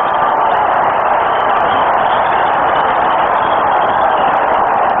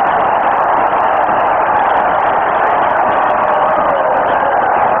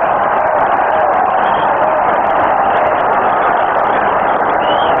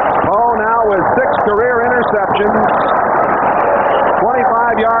 Career interceptions,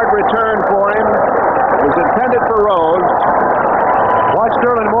 25-yard return for him. It was intended for Rose. Watch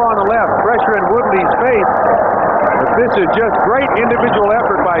Sterling Moore on the left, pressure in Woodley's face. But this is just great individual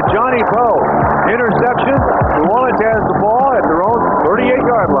effort by Johnny Poe. Interception. New Orleans has the ball at their own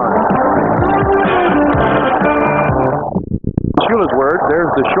 38-yard line. Shula's words,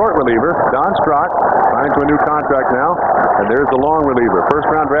 there's the short reliever, Don Strock, signed to a new contract now. And there's the long reliever.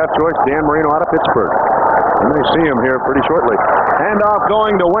 1st-round draft choice, Dan Marino out of Pittsburgh. You may see him here pretty shortly. Handoff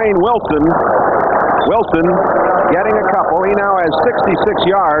going to Wayne Wilson. Wilson getting a couple. He now has 66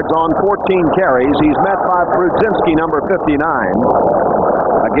 yards on 14 carries. He's met by Brudzinski, number 59.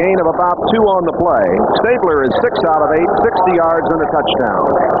 A gain of about 2 on the play. Stabler is 6 out of 8, 60 yards and a touchdown.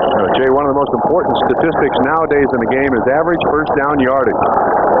 Jay, one of the most important statistics nowadays in the game is average first down yardage.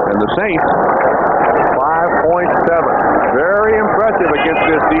 And the Saints, 5.7. Very impressive against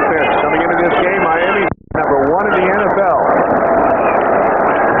this defense. Coming into this game, Miami, number 1 in the NFL.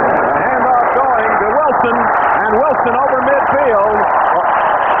 The handoff going to Wilson, and Wilson over midfield.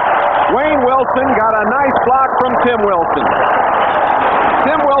 Wayne Wilson got a nice block from Tim Wilson.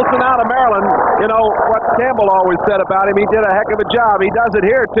 Tim Wilson out of Maryland, you know what Campbell always said about him, he did a heck of a job. He does it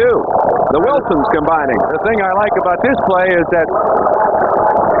here too. The Wilsons combining. The thing I like about this play is that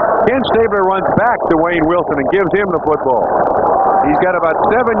Ken Stabler runs back to Wayne Wilson and gives him the football. He's got about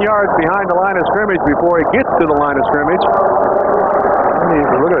 7 yards behind the line of scrimmage before he gets to the line of scrimmage.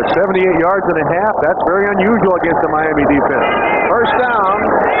 Look at it, 78 yards and a half. That's very unusual against the Miami defense. First down.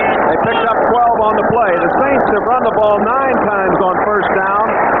 They picked up 12 on the play. The Saints have run the ball 9 times on first down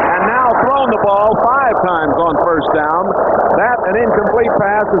and now thrown the ball 5 times on first down. That an incomplete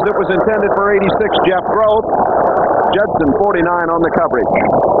pass as it was intended for 86 Jeff Groth. Judson 49 on the coverage.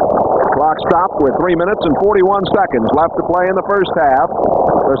 Clock stopped with 3 minutes and 41 seconds left to play in the first half.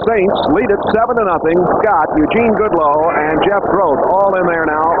 The Saints lead it 7-0. Scott, Eugene Goodlow, and Jeff Groth all in there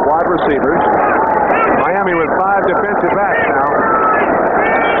now, wide receivers. Miami with 5 defensive backs now.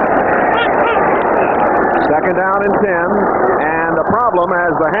 Second down and 10, and the problem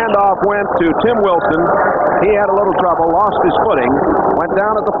as the handoff went to Tim Wilson, he had a little trouble, lost his footing, went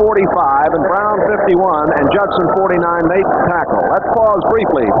down at the 45, and Brown 51, and Judson 49 made the tackle. Let's pause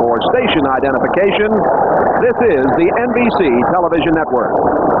briefly for station identification. This is the NBC Television Network.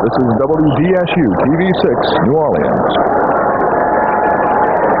 This is WDSU TV6, New Orleans.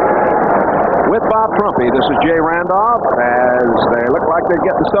 With Bob Trumpy, this is Jay Randolph, as they look like they're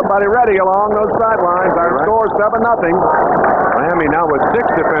getting somebody ready along those sidelines. Our score is 7-0. Miami now with 6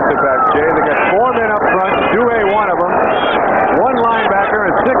 defensive backs, Jay. They got 4 men up front, Dewey one of them, 1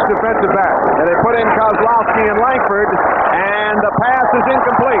 linebacker, and 6 defensive backs. And they put in Kozlowski and Langford, and the pass is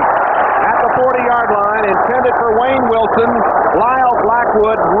incomplete. At the 40-yard line, intended for Wayne Wilson. Lyle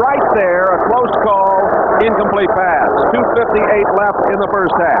Blackwood right there, a close call, incomplete pass. 2:58 left in the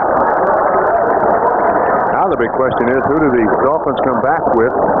first half. Now the big question is, who do the Dolphins come back with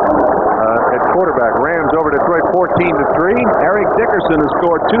at quarterback? Rams over Detroit 14-3. Eric Dickerson has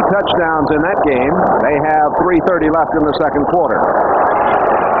scored 2 touchdowns in that game. They have 3:30 left in the second quarter.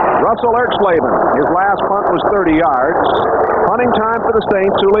 Russell Ertzleben, his last punt was 30 yards. Punting time for the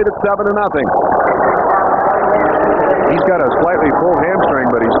Saints, who lead at 7-0. He's got a slightly full hamstring,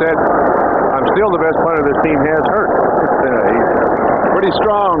 but he said, I'm still the best punter this team has hurt. He's pretty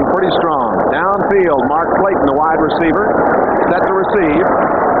strong, pretty strong. Downfield, Mark Clayton, the wide receiver, set to receive.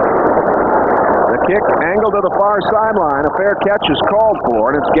 The kick angled to the far sideline. A fair catch is called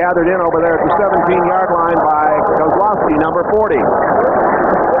for, and it's gathered in over there at the 17-yard line by Kozlowski, number 40.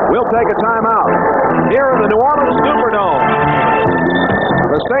 We'll take a timeout here in the New Orleans Superdome.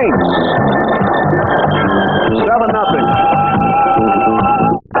 The Saints, 7-0.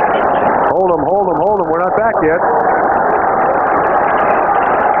 Hold them. We're not back yet.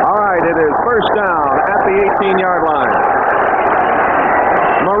 All right, it is first down at the 18-yard line.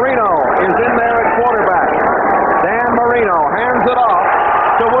 Marino is in there at quarterback. Dan Marino hands it off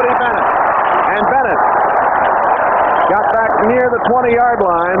to Woody Bennett. And Bennett got back near the 20-yard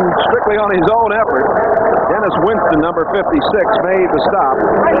line, strictly on his own effort. Dennis Winston, number 56, made the stop.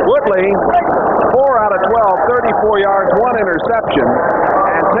 Woodley, 4 out of 12, 34 yards, 1 interception.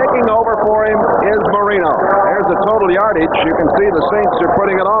 And taking over for him is Marino. There's the total yardage. You can see the Saints are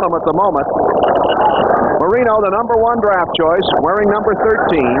putting it on him at the moment. Marino, the number 1 draft choice, wearing number 13,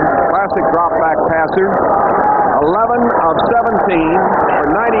 classic drop-back passer. 11 of 17 for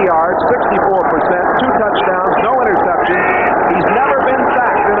 90 yards, 64%, 2 touchdowns, no interceptions. He's never been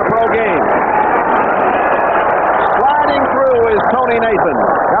sacked in a pro game. Sliding through is Tony Nathan.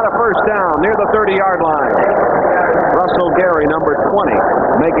 Got a first down near the 30-yard line. Russell Gary, number 20,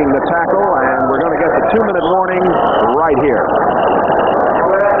 making the tackle, and we're going to get the 2-minute warning right here.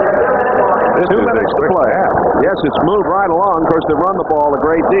 2 minutes to play. Yes, it's moved right along. Of course, they run the ball a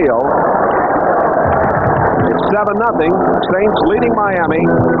great deal. It's 7-0. Saints leading Miami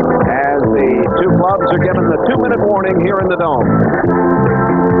as the two clubs are given the 2-minute warning here in the Dome.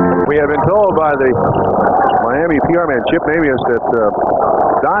 We have been told by the Miami PR man, Chip Namius, that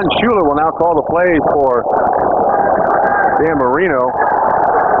Don Shula will now call the play for Dan Marino.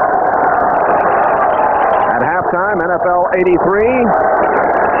 At halftime, NFL 83.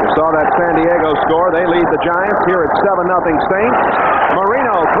 We saw that San Diego score. They lead the Giants here at 7-0 Saints.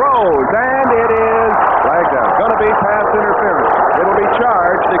 Marino throws, and it is flag down. Going to be pass interference. It'll be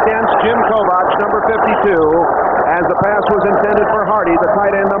charged against Jim Kovach, number 52, as the pass was intended for Hardy, the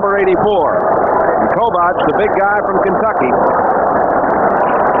tight end, number 84. And Kovach, the big guy from Kentucky,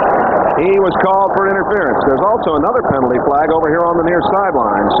 he was called for interference. There's also another penalty flag over here on the near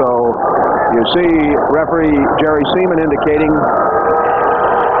sideline. So you see referee Jerry Seaman indicating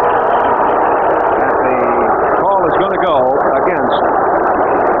that the call is going to go against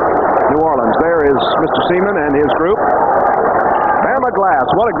New Orleans. There is Mr. Seaman and his group. Bama Glass,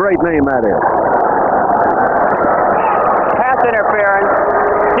 what a great name that is. Pass interference.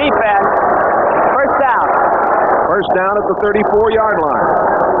 Defense. First down. First down at the 34-yard line.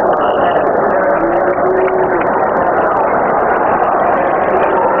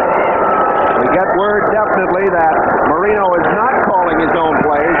 We get word definitely that Marino is not calling his own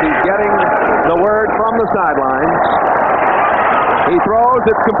plays. He's getting the word from the sidelines. He throws,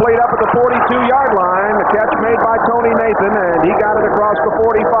 it's complete up at the 42-yard line. The catch made by Tony Nathan, and he got it across the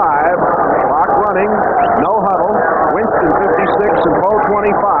 45. Clock running, no huddle. Winston 56 and Bo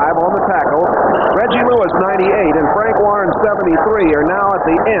 25 on the tackle. Reggie Lewis 98 and Frank Warren 73 are now at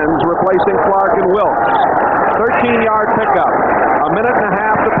the ends replacing Clark and Wilkes. 13-yard pickup. A minute and a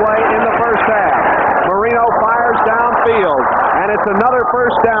half to play in the first half. Marino fires downfield, and it's another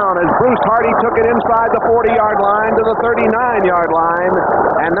first down as Bruce Hardy took it inside the 40-yard line to the 39-yard line.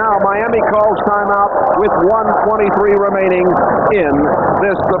 And now Miami calls timeout with 1:23 remaining in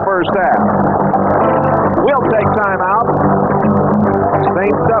the first half. We'll take timeout.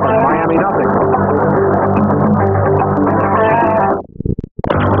 Saints 7, Miami nothing.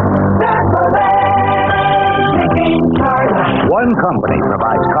 One company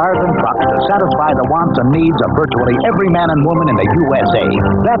provides cars and trucks to satisfy the wants and needs of virtually every man and woman in the USA.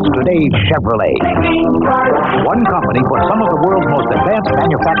 That's today's Chevrolet. One company puts some of the world's most advanced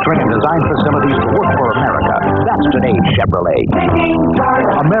manufacturing and design facilities to work for America. That's today's Chevrolet.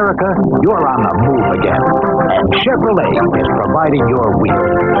 America, you're on the move again. And Chevrolet is providing your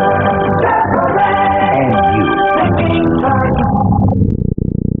wheels. And you.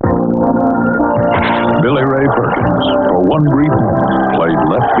 Billy Ray Perkins, for one brief moment, played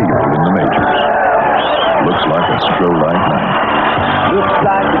left field in the majors. Looks like a stroll-like night. Looks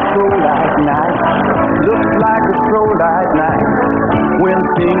like a stroll-like night. Looks like a stroll-like night. When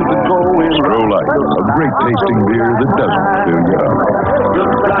things are going Stroll-like, a great tasting beer that doesn't fill you up.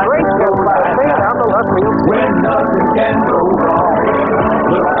 Looks like a stroll-like night. Down the left field. When nothing can go wrong.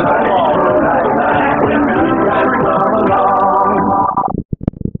 Looks like a stroll-like night. When good times come along.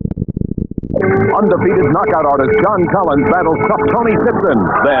 Undefeated knockout artist John Collins battles tough Tony Tipton.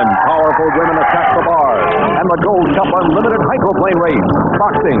 Then powerful women attack the bars. And the Gold Cup Unlimited Hydroplane Race,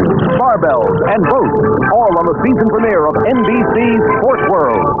 boxing, barbells, and boats. All on the season premiere of NBC's Sports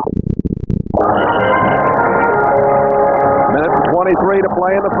World. Minute 23 to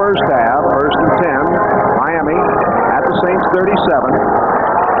play in the first half. First and 10. Miami at the Saints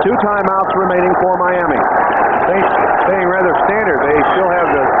 37. 2 timeouts remaining for Miami. Saints staying rather standard. They still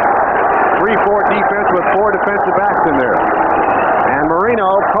have the 3-4 defense with 4 defensive backs in there. And Marino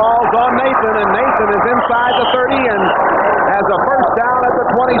calls on Nathan, and Nathan is inside the 30 and has a first down at the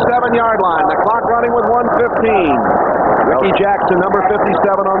 27-yard line. The clock running with 1:15. Ricky Jackson, number 57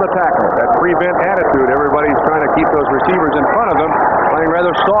 on the tackle. That prevent attitude. Everybody's trying to keep those receivers in front of them, playing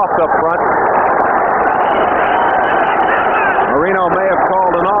rather soft up front. Marino may have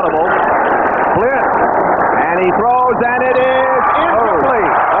called an audible. Blitz. And he throws, and it is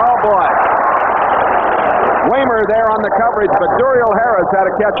incomplete. Oh, boy. Waymer there on the coverage, but Duriel Harris had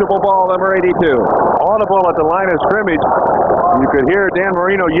a catchable ball, number 82. Audible at the line of scrimmage. You could hear Dan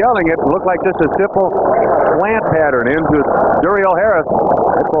Marino yelling it. It looked like just a simple slant pattern into Duriel Harris.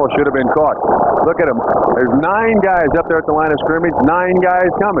 That ball should have been caught. Look at him. There's 9 guys up there at the line of scrimmage, 9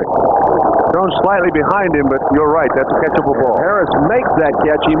 guys coming. Thrown slightly behind him, but you're right. That's a catchable ball. Harris makes that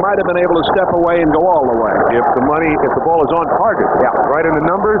catch. He might have been able to step away and go all the way. If the ball is on target. Yeah. Right in the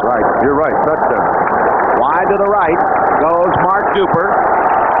numbers? Right. You're right. Touchdown. Wide to the right goes Mark Duper.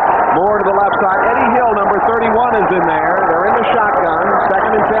 More to the left side. Eddie Hill, number 31, is in there. They're in the shotgun.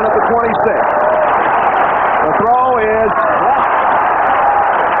 2nd and 10 at the 26. The throw is left.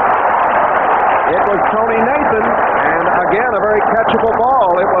 It was Tony Nathan, and again, a very catchable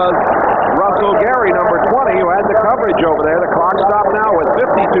ball. It was Russell Gary, number 20, who had the coverage over there. The clock stopped now with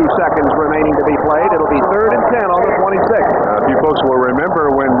 52 seconds remaining to be played. It'll be 3rd and 10 on the 26. You folks will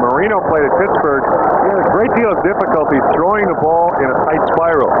remember when Marino played at Pittsburgh, he had a great deal of difficulty throwing the ball in a tight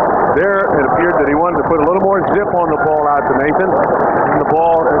spiral. There, it appeared that he wanted to put a little more zip on the ball out to Nathan, and the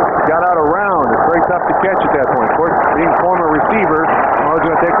ball got out around. It's very tough to catch at that point. Of course, being former receiver, I was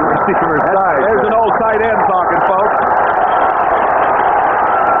going to take the receiver's side. There's an old tight end talking, folks.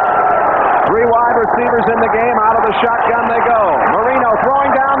 3 wide receivers in the game. Out of the shotgun they go. Marino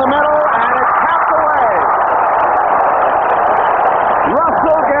throwing down the middle, and it's tapped away.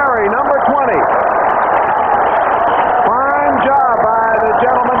 Russell Gary, number 20. Fine job by the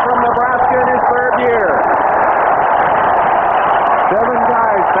gentleman from Nebraska in his 3rd year. 7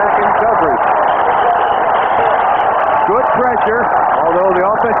 guys back in coverage. Good pressure, although the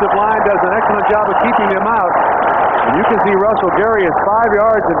offensive line does an excellent job of keeping them out. And you can see Russell Gary is 5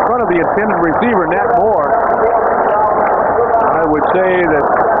 yards in front of the intended receiver, Nat Moore. I would say that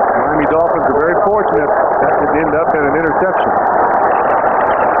Miami Dolphins are very fortunate that it ended up in an interception.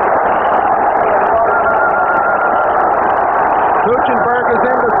 Kuchenberg is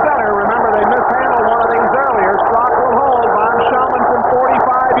in the center. Remember, they mishandled one of these earlier. Stock will hold. Von Schaman from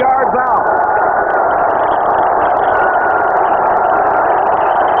 45 yards out.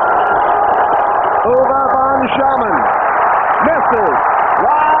 Uwe von Schaman misses.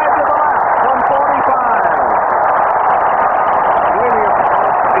 Wide to the left from 45.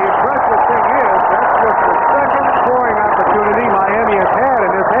 The impressive thing is that's just the second scoring opportunity Miami has had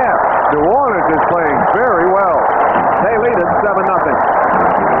in this half. New Orleans is playing very well. They lead it 7-0.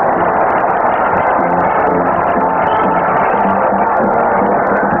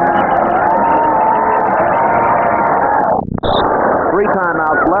 Three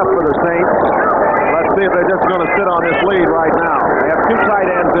timeouts left for the Saints. Let's see if they're just going to sit on this lead right now. They have 2 tight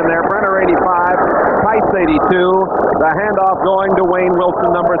ends in there. Brenner 85, Tice 82. The handoff going to Wayne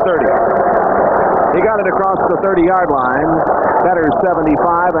Wilson, number 30. He got it across the 30-yard line. Betters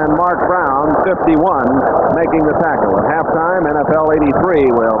 75 and Mark Brown 51 making the tackle. At halftime, NFL 83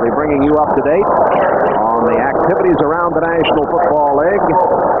 will be bringing you up to date on the activities around the National Football League.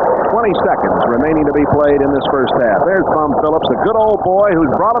 20 seconds remaining to be played in this first half. There's Bum Phillips, a good old boy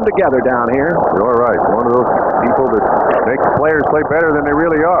who's brought them together down here. You're right. One of those people that makes players play better than they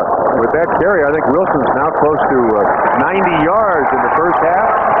really are. With that carry, I think Wilson's now close to 90 yards in the first half.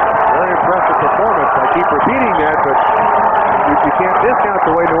 Very impressive performance. I keep repeating that, but you can't discount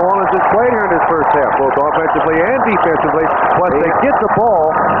the way New Orleans has played here in this first half, both offensively and defensively. Plus, they get the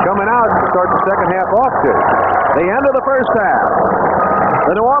ball coming out to start the second half off to. The end of the first half.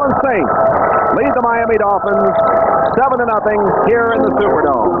 The New Orleans Saints lead the Miami Dolphins 7-0 here in the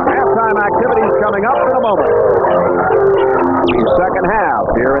Superdome. Halftime activities coming up in a moment. The second half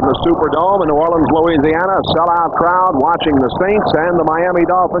here in the Superdome in New Orleans, Louisiana. Sellout crowd watching the Saints and the Miami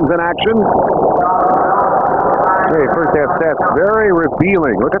Dolphins in action. Hey, first half stats very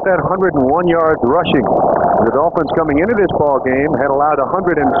revealing. Look at that 101 yards rushing. The Dolphins coming into this ball game had allowed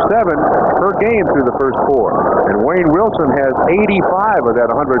 107 per game through the first 4. And Wayne Wilson has 85 of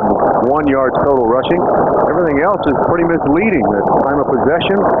that 101 yards total rushing. Everything else is pretty misleading. The time of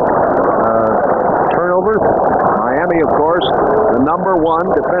possession, turnovers. Miami, of course, the number 1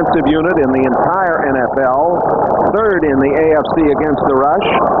 defensive unit in the entire NFL. 3rd in the AFC against the rush.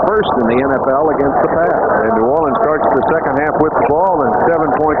 1st in the NFL against the pass. And New Orleans starts the second half with the ball and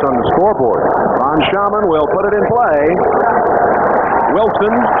 7 points on the scoreboard. Von Schaman will put it in play.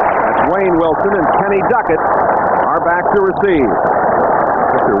 Wilson, that's Wayne Wilson, and Kenny Duckett are back to receive.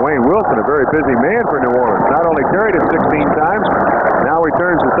 Mr. Wayne Wilson, a very busy man for New Orleans. Not only carried it 16 times, now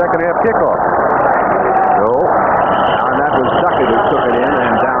returns the second half kickoff. No. And that was Duckett who took it in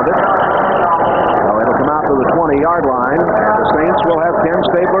and downed it. So it'll come out to the 20-yard line. And the Saints will have Ken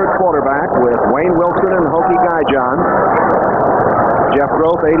Stabler at quarterback with Wayne Wilson and Hokie Guyjon. Jeff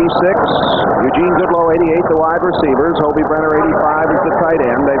Groth, 86. Eugene Goodlow, 88, the wide receivers. Hobie Brenner, 85, is the tight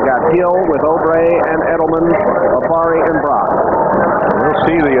end. They've got Hill with Obrey and Edelman, Afari, and Brock. We'll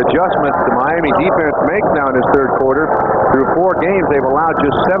see the adjustments the Miami defense makes now in this third quarter. Through 4 games, they've allowed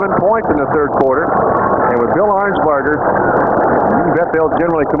just 7 points in the third quarter. And with Bill Arnsparger, you can bet they'll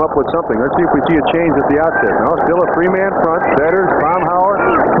generally come up with something. Let's see if we see a change at the outset. No, still a 3-man front. Betters, Baumhauer,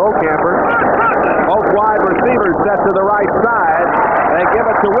 Bocamper. Both wide receivers set to the right side. They give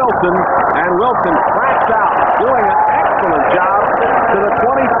it to Wilson, and Wilson cracks out, doing an excellent job to the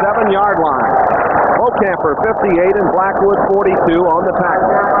 27-yard line. Bocamper, 58, and Blackwood, 42 on the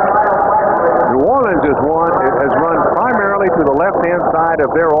tackle. New Orleans has run primarily to the left-hand side of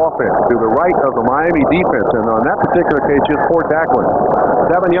their offense, to the right of the Miami defense, and on that particular case, just poor tackling.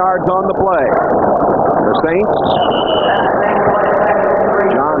 7 yards on the play. The Saints,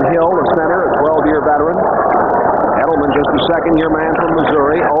 John Hill, the center, a 12-year veteran. Edelman, just a second-year man from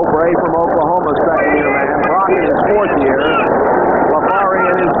Missouri. Obrey from Oklahoma, second-year man. Brock in his 4th year. Lafari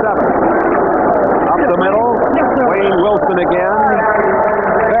in his 7th. Up the middle, Wayne Wilson again.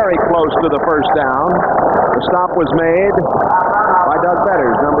 Very close to the first down. The stop was made by Doug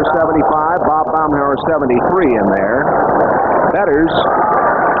Betters, number 75. Bob Baumhauer, 73 in there. Betters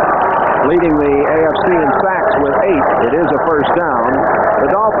leading the AFC in sacks with 8. It is a first down. The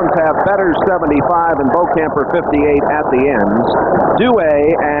Dolphins have Betters 75 and Bocamper 58 at the ends.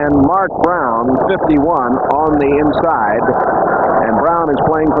 Dewey and Mark Brown 51 on the inside. And Brown is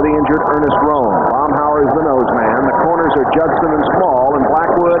playing for the injured Ernest Rome. Baumhauer is the nose man. The corners are Judson and Small, and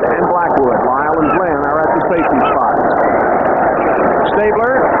Blackwood. Lyle and Glenn are at the safety spots.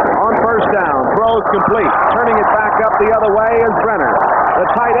 Stabler on first down. Throws complete. Turning it back up the other way is Brenner, the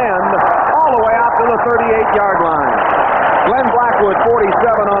tight end, all the way out to the 38-yard line. Glenn Blackwood,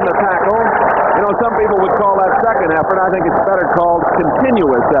 47 on the tackle. You know, some people would call that second effort. I think it's better called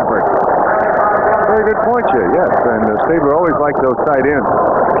continuous effort. Very good point, Jay. Yes, and Stabler always liked those tight ends.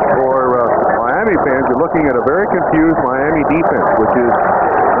 For Miami fans, you're looking at a very confused Miami defense, which is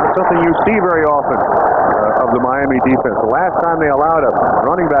not something you see very often of the Miami defense. The last time they allowed a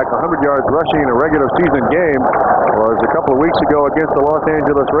running back 100 yards rushing in a regular season game was a couple of weeks ago against the Los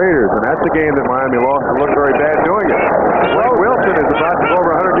Angeles Raiders, and that's a game that Miami lost and looked very bad doing it. Wade Wilson is about to go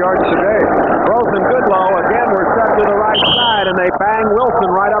over 100 yards today. Gross and Goodlow again were set to the right side, and they bang Wilson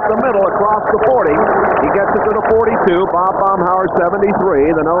right up the middle across the 40. He gets it to the 42. Bob Baumhauer,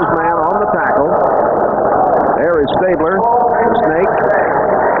 73, the nose man on the tackle. There is Stabler, the snake,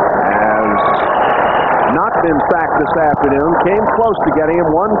 has not been sacked this afternoon. Came close to getting him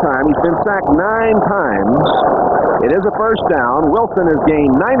one time. He's been sacked 9 times. It is a first down. Wilson has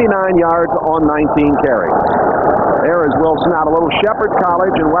gained 99 yards on 19 carries. There is Wilson out of Little Shepherd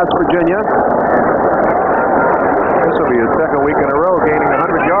College in West Virginia. This will be his second week in a row gaining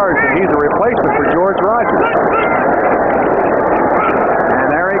 100 yards, and he's a replacement for George Rogers. And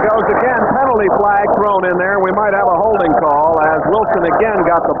there he goes again. Penalty flag thrown in there. We might have a holding call as Wilson again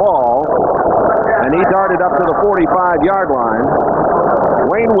got the ball, and he darted up to the 45-yard line.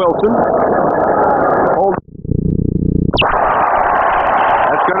 Wayne Wilson.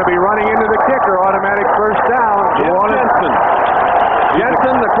 That's going to be running into the kicker. Automatic first down. Jensen.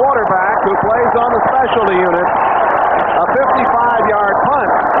 Jensen, the quarterback, who plays on the specialty unit. A 55-yard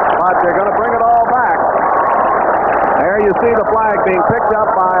punt, but they're going to bring it all back. There you see the flag being picked up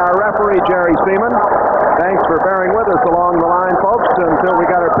by our referee, Jerry Seaman. Thanks for bearing with us along the line, folks, until we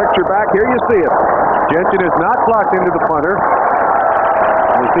got our picture back. Here you see it. Jensen is not blocked into the punter.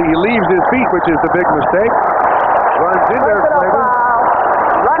 You see he leaves his feet, which is the big mistake. Runs in there, Flavor.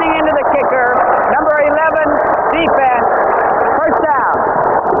 Running into the kicker, number 11, defense, first down.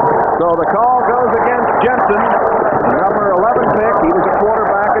 So the call goes against Jensen, number 11 pick. He was a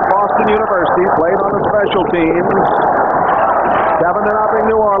quarterback at Boston University, played on the special teams. 7-0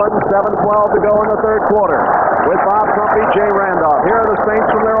 New Orleans, 7:12 to go in the third quarter. With Bob Trumpy, Jay Randolph. Here are the Saints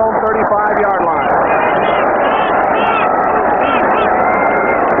from their own 35-yard line.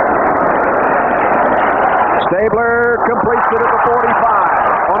 Stabler completes it at the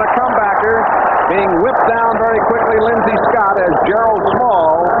 45 on a comebacker, being whipped down very quickly. Lindsey Scott as Gerald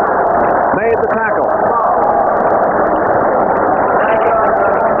Small made the tackle.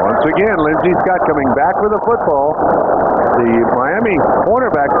 Once again, Lindsey Scott coming back with the football. The Miami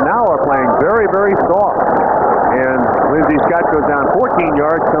cornerbacks now are playing very, very soft. And Lindsey Scott goes down 14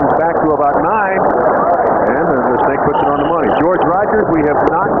 yards, comes back to about 9, and the snake puts it on the money. George Rogers, we have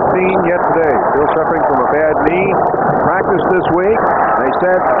not seen yet today. Still suffering from a bad knee. Practiced this week. They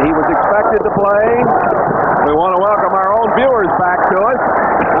said he was expected to play. We want to welcome our own viewers back to us.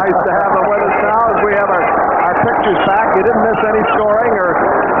 Nice to have them with us now as we have our pictures back. You didn't miss any scoring or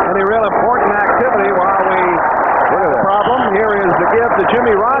any real important activity while we had a problem. Here is the give to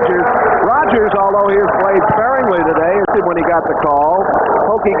Jimmy Rogers. Rogers, although he has played sparingly today, when he got the call.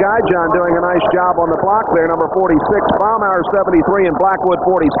 Pokey Guyjon doing a nice job on the block there, number 46. Baumhauer 73 and Blackwood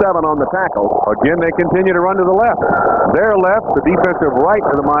 47 on the tackle. Again, they continue to run to the left. Their left, the defensive right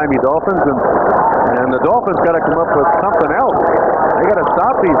of the Miami Dolphins, and the Dolphins got to come up with something else. They got to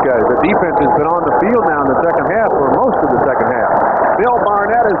stop these guys. The defense has been on the field now in the second half, or most of the second half. Bill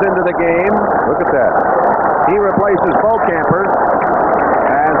Barnett is into the game. Look at that. He replaces Bocamper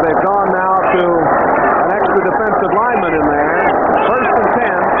as they've gone now to an extra defensive lineman in there. First and 10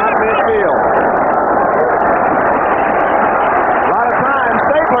 at midfield. A lot of time.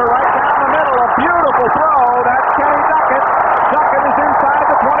 Stabler right down the middle. A beautiful throw. That's Kenny Duckett. Duckett is inside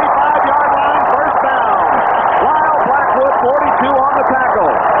the 25-yard line. First down. Lyle Blackwood, 42 on the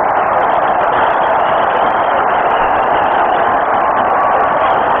tackle.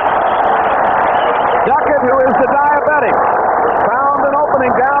 Duckett, who is the diabetic, found an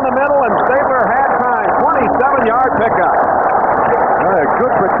opening down the middle, and Stabler had time. 27-yard pickup.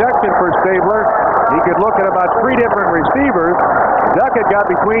 Good protection for Stabler. He could look at about 3 different receivers. Duckett got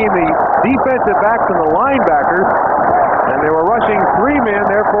between the defensive backs and the linebackers, and they were rushing 3 men,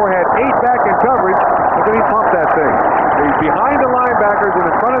 therefore had 8 back in coverage. Look at he pumped that thing. He's behind the linebackers and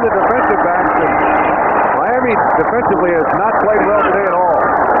in front of the defensive backs, and Miami defensively has not played well today at all.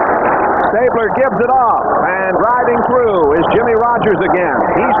 Stabler gives it off, and driving through is Jimmy Rogers again.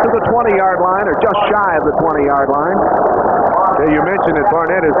 He's to the 20-yard line, or just shy of the 20-yard line. You mentioned that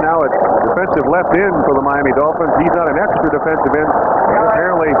Barnett is now a defensive left end for the Miami Dolphins. He's not an extra defensive end. He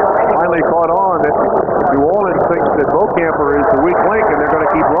apparently finally caught on that New Orleans thinks that Beaucamper is the weak link, and they're going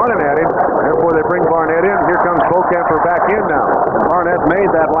to keep running at him. Therefore, they bring Barnett in. Here comes Beaucamper back in now. Barnett made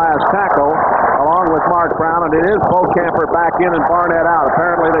that last tackle along with Mark Brown, and it is Beaucamper back in and Barnett out.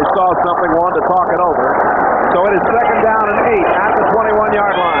 Apparently, they saw something, wanted to talk it over. So it is 2nd down and 8 at the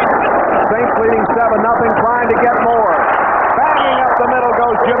 21-yard line. Saints leading 7-0, trying to get more. Banging up the middle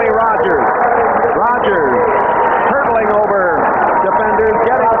goes Jimmy Rogers. Rogers hurtling over defenders,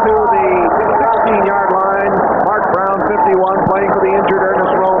 getting to the 16-yard line. Mark Brown, 51, playing for the injured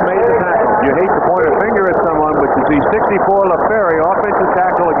Ernest Rome, made the tackle. You hate to point a finger at someone, but you see 64 LaFerry, offensive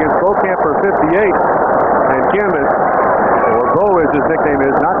tackle against Beaucamper, 58. And Kim, or Bo as his nickname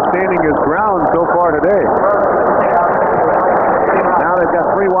is, not standing his ground so far today. Now they've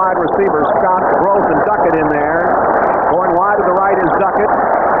got 3 wide receivers, Scott, Gross, and Duckett in there. Going wide to the right is Duckett.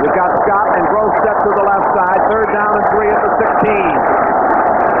 We've got Scott and Gross set to the left side. 3rd down and 3 at the 16.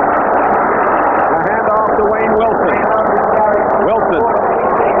 The handoff to Wayne Wilson. Wilson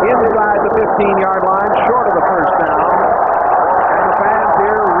inside the 15-yard line, short of the 1st down. And the fans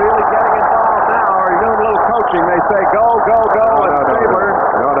here really getting involved now. Are you doing a little coaching? They say, go, go, go.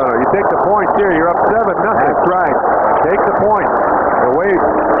 No. You take the points here. You're up 7-0. That's right. Take the point. The way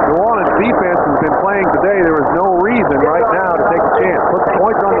New Orleans defense has been playing today, there is no reason right now to take a chance. Put the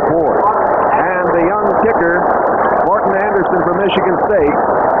points on the board. And the young kicker, Morton Anderson from Michigan State,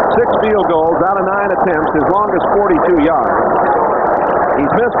 6 field goals out of 9 attempts, his longest 42 yards.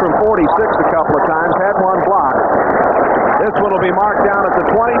 He's missed from 46 a couple of times, had 1 block. This one will be marked down at the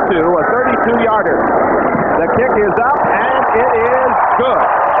 22, a 32-yarder. The kick is up, and it is good.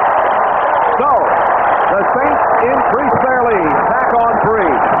 So, the Saints increase their lead, back on 3.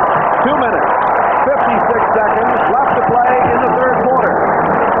 2 minutes, 56 seconds left to play in the 3rd quarter.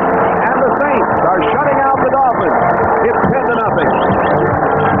 And the Saints are shutting out the Dolphins. It's 10-0.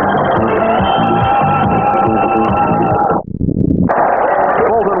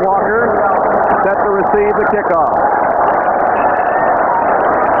 Colton Walker set to receive the kickoff.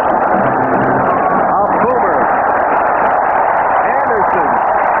 Off Boomer. Anderson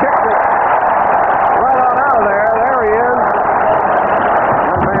kicked it right on out of there. There he is.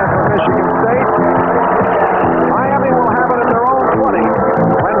 Young man from Michigan State. Miami will have it at their own 20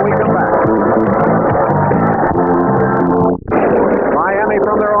 when we come back. Miami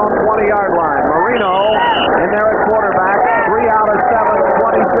from their own 20-yard line. Marino in there at quarterback. 3 out of 7,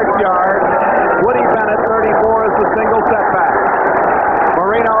 26 yards. Woody Bennett, 34, is the single setback.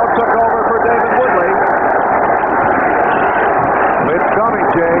 Marino took over for David Woodley. It's coming,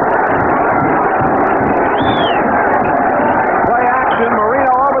 Jay. Play action.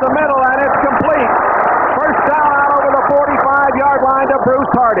 Marino over the middle, and it's complete. First down out over the 45-yard line to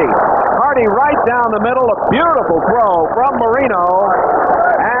Bruce Hardy. Hardy right down the middle. A beautiful throw from Marino.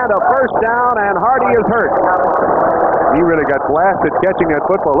 And a first down, and Hardy is hurt. He really got blasted catching that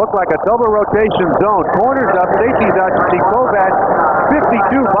football. Looked like a double rotation zone. Corners up, safeties out. You see Kovac,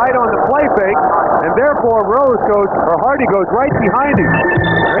 52, right on the play fake, and therefore Hardy goes right behind him.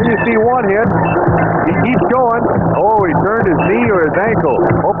 Then you see one hit. He keeps going. Oh, he turned his knee or his ankle.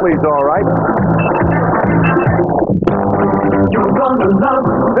 Hopefully he's all right.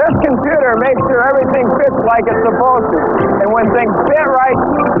 This computer makes sure everything fits like it's supposed to. And when things fit right,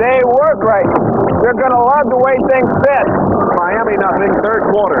 they work right. You're going to love the way things fit. Miami nothing, 3rd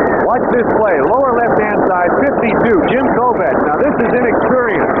quarter. Watch this play. Lower left-hand side, 52, Jim Kovac. Now, this is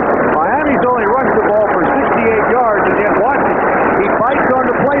inexperience. Miami's only rushed the ball for 68 yards, and yet watch it. He fights on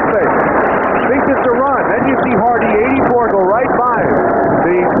the play fake. Thinks it's a run. Then you see Hardy, 84, go right by him.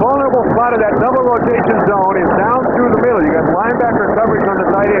 The vulnerable spot of that double rotation zone is down through the middle. You got linebacker coverage on the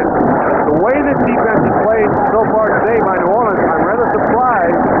tight end. The way this defense has played so far today by New Orleans, I'm rather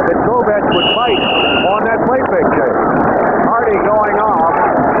surprised that Kovac would fight on that play fake, Jay. Hardy going off.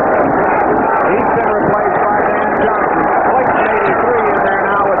 He's been replaced by Dan Johnson. Clayton, 83, in there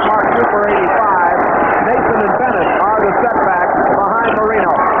now with Mark Cooper, 85. Nathan and Bennett are the setbacks behind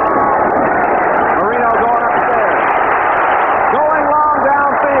Marino. Marino going upstairs. Going long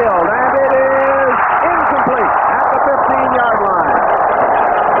downfield, and it is incomplete at the 15-yard line.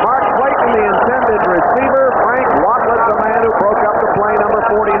 Mark Clayton, the intended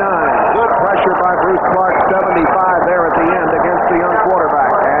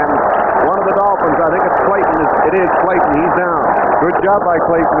is Clayton. He's down. Good job by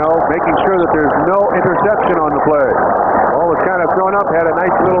Clayton, though, making sure that there's no interception on the play. Ball was kind of thrown up, had a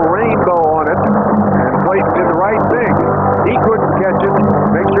nice little rainbow on it, and Clayton did the right thing. He couldn't catch it.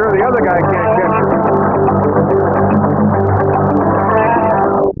 Make sure the other guy can't catch it.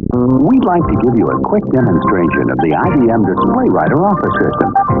 We'd like to give you a quick demonstration of the IBM Display Writer office system.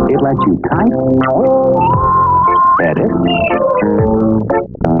 It lets you type, edit,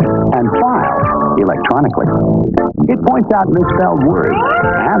 and file electronically. It points out misspelled words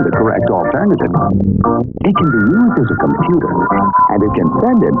and the correct alternative. It can be used as a computer, and it can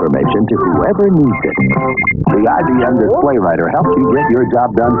send information to whoever needs it. The IBM Display Writer helps you get your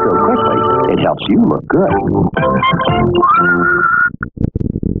job done so quickly, it helps you look good.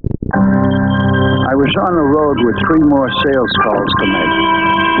 I was on the road with 3 more sales calls to make.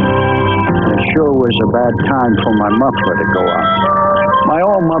 And it sure was a bad time for my muffler to go out. My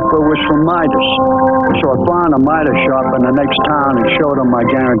old muffler was from Midas, so I found a Midas shop in the next town and showed them my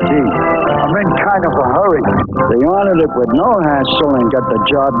guarantee. I'm in kind of a hurry. They honored it with no hassle and got the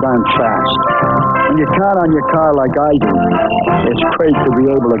job done fast. When you count on your car like I do, it's great to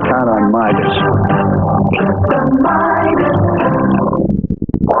be able to count on Midas.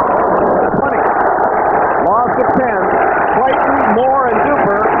 Loss of 10. Clayton, Moore, and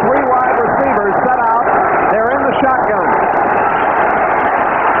Duper, 3 wide receivers set out. They're in the shotgun.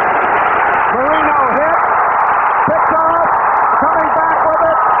 Marino hit. Picked off. Coming back with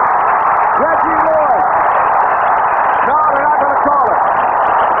it. Reggie Lewis. No, they're not going to call it.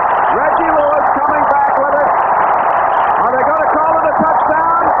 Reggie Lewis coming back with it. Are they going to call it a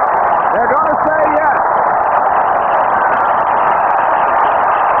touchdown? They're going to say yes.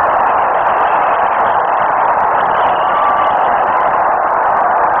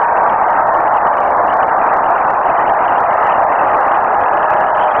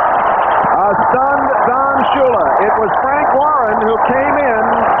 Stunned Don Shula. It was Frank Warren who came in,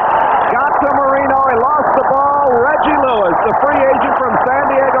 got to Marino, he lost the ball. Reggie Lewis, the free agent from San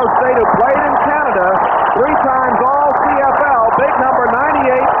Diego State who played in Canada, 3 times all CFL, big number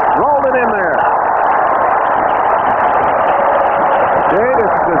 98, rolled it in there. Jay,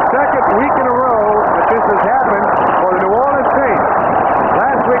 this is the second week in a row that this has happened for the New Orleans Saints.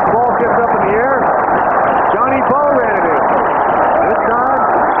 Last week, the ball gets up in the air. Johnny Bowe ran it in. This time,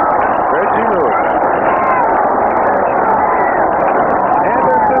 Reggie Lewis.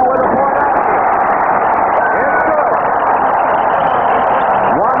 Anderson with a point after. It's good.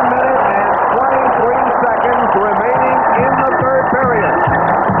 1 minute and 23 seconds remaining in the third period.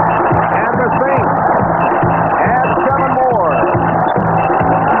 And the Saints add 7 more.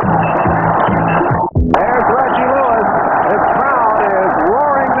 There's Reggie Lewis. His crowd is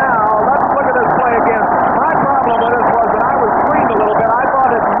roaring now. Let's look at this play again. My problem with this was that I was screened a little bit. I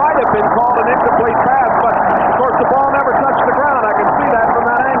thought it might have been called an incomplete pass, but of course the ball never touched the ground. I can see that from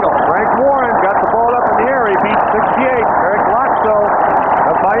that angle. Frank Warren got the ball up in the air. He beat 68. Eric Laxo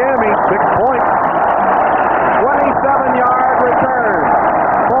of Miami, 6 points. 27-yard return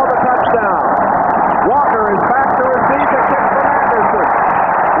for the touchdown. Walker is back to receive the kick from Anderson.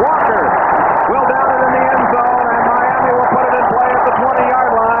 Walker will down it in the end zone, and Miami will put it in play at the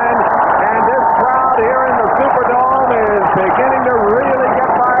 20-yard line. And this crowd here in the Superdome is beginning to really get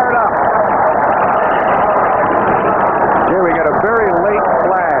fired up. Here we got a very late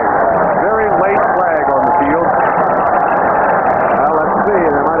flag. Very late flag on the field. Well, let's see.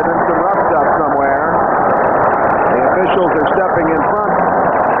 There might have been some rough stuff somewhere. The officials are stepping in front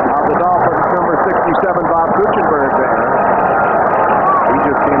of the Dolphins, number 67, Bob Kuchenberg there. He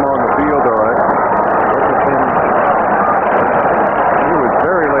just came on the field, all right. He was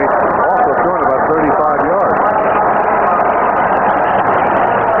very late, also throwing about 35 yards.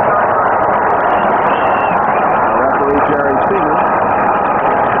 Referee Jerry Seaman.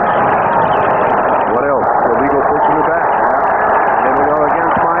 What else? Illegal push in the back. Here we go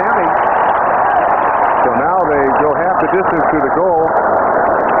against Miami. So now they go half the distance to the goal.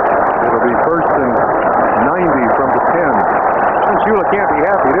 It'll be 1st and 90 from the 10. Shula can't be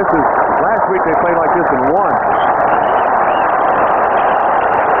happy. This is last week they played like this and won.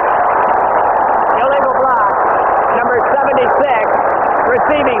 Illegal block, number 76,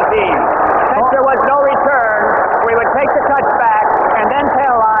 receiving team. Since there was no return, we would take the touchback and then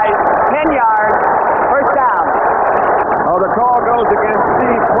penalize 10 yards, first down. Oh, the call goes against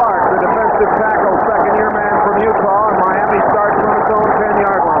Steve Clark, the defensive tackle, second-year man from Utah, and Miami starts from its own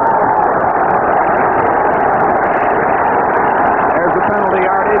 10-yard line. There's the penalty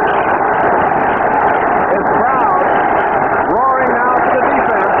yardage. His crowd roaring now to the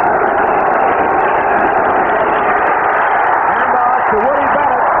defense. Hand off to Woody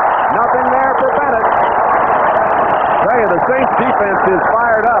Bennett. Nothing there for Bennett.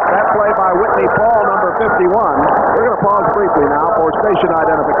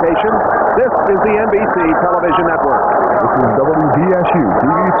 television network. This is WDSU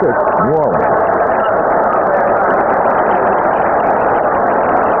TV6, New Orleans.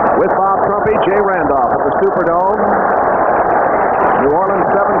 With Bob Trumpy, Jay Randolph at the Superdome. New Orleans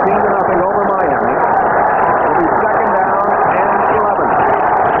 17-0 over Miami. Will be second down and 11.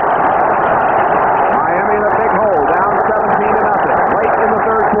 Miami in a big hole, down 17-0. Late in the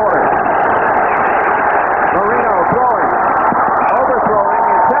third quarter. Marino throwing, overthrowing,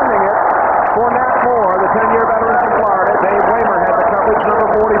 intending it for Nat Moore, the 10-year veteran from Florida. Dave Waymer had the coverage, number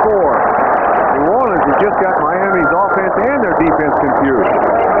 44. New Orleans has just got Miami's offense and their defense confused.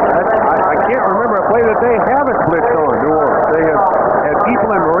 I can't remember a play that they haven't blitzed on, New Orleans. They have had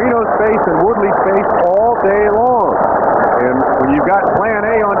people in Marino's face and Woodley's face all day long. And when you've got plan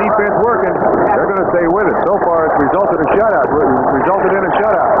A on defense working, they're going to stay with it. So far, it's resulted in a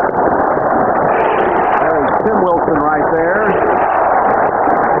shutout. There's Tim Wilson right there.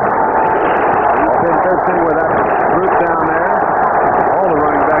 He's been visiting with that group down there. All the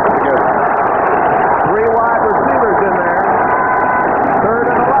running backs together. 3 wide receivers in there. Third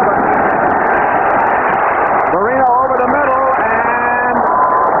and 11. Marino over the middle and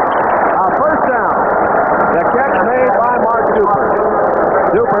a first down. The catch made by Mark Duper.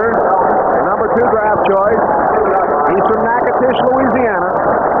 Duper, the number 2 draft choice. He's from Natchitoches, Louisiana.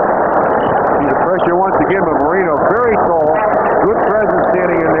 The pressure once again by Marino. Very tall. Good presence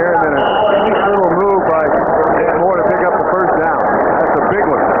standing in there. And then a neat little move by Nat Moore to pick up the first down. That's a big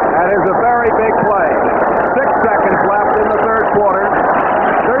one. That is a very big play. 6 seconds left in the third quarter.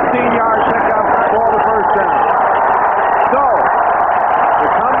 13-yard pickup for the first down. So, we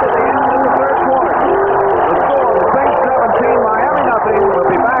come to the end of the third quarter. The score, the Saints 17, Miami nothing. We'll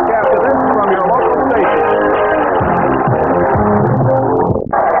be back after this from your local station.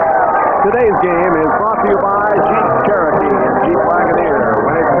 Today's game is brought to you by Jeep Cherokee and Jeep Wagoneer.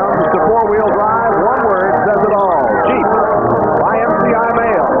 When it comes to four-wheel drive, one word says it all. Jeep. YMCI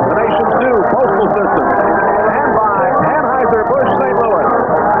Mail, the nation's new postal system. And by Anheuser-Busch St. Louis,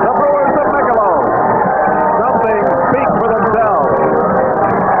 the Brewers of Michelob. Some things speak for themselves.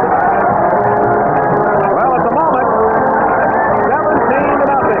 Well, at the moment,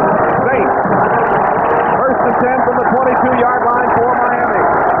 17-0. Saints. First and 10 from the 22-yard line for Miami.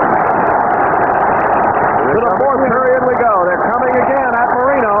 To the fourth period we go. They're coming again at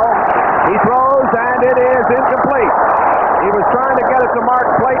Marino. He throws, and it is incomplete. He was trying to get it to Mark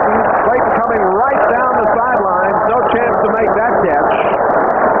Clayton. Clayton coming right down the sideline. No chance to make that catch.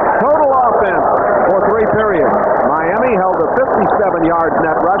 Total offense for 3 periods. Miami held to 57 yards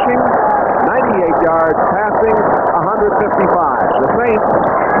net rushing, 98 yards passing, 155. The Saints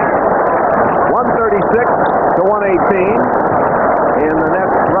 136 to 118 in the net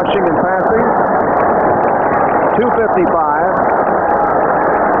rushing and passing. 255.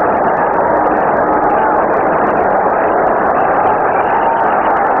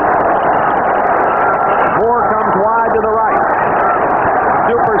 Moore comes wide to the right.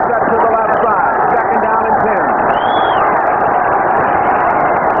 Super set to the left side. Second down and 10.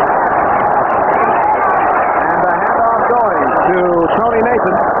 And the handoff going to Tony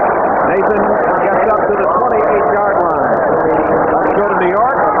Nathan. Nathan gets up to the 28-yard line. Let's go to New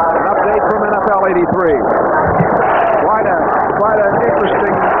York. An update from NFL 83. Quite an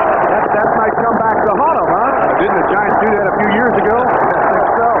interesting. That might come back to haunt them, huh? Didn't the Giants do that a few years ago? I think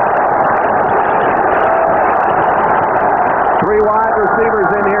so. 3 wide receivers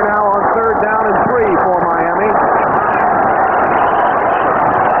in here now on third down and 3 for Miami.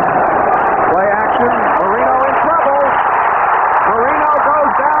 Play action. Marino in trouble. Marino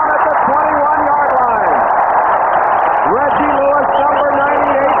goes down at the 21-yard line. Reggie Lewis, number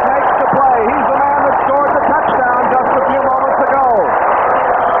 98, makes the play. He's the man that scored the touchdown just a few moments ago.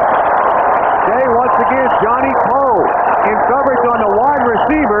 Jay, once again, Johnny Poe in coverage on the wide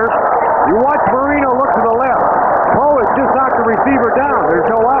receiver. You watch Marino look to the left. Poe has just knocked the receiver down. There's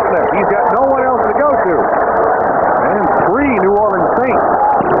no outlet. He's got no one else to go to. And 3 New Orleans Saints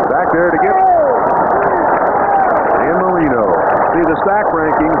back there to get and Marino. See the sack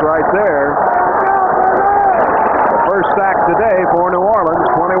rankings right there. The first sack today for New Orleans,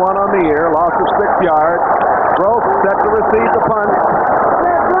 21 on the year, loss of 6 yards. Groth set to receive the punt.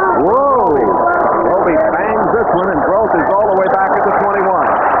 Whoa! Roby bangs this one, and Groth is all the way back at the 21,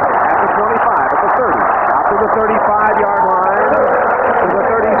 at the 25, at the 30, out to the 35-yard line, to the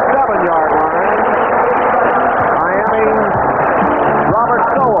 37-yard line. Miami, Robert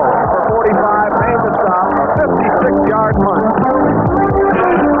Sowell for 45 made the stop, a 56-yard punt.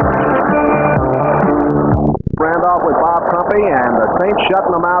 Randolph with Bob Trumpy. happy, and the Saints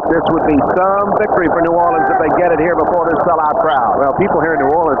shutting them out. This would be some victory for New Orleans if they get it here before this sellout crowd. Well, people here in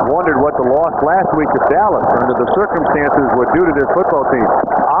New Orleans wondered what the loss last week to Dallas under the circumstances would do to this football team.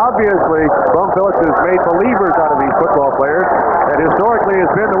 Obviously, Bum Phillips has made believers out of these football players. That historically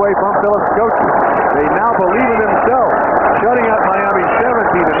has been the way Bum Phillips coaches. They now believe in themselves, shutting out Miami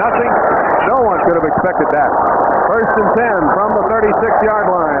 17-0. No one could have expected that. 1st and 10 from the 36-yard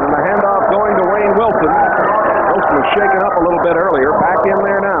line, and the handoff going to Wayne Wilson. Wilson was shaken up a little bit earlier. Back in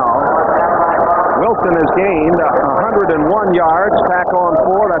there now. Wilson has gained 101 yards. Tack on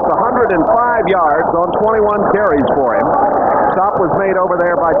 4. That's 105 yards on 21 carries for him. Stop was made over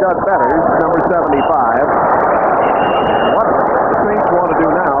there by Doug Betters, number 75. What the Saints want to do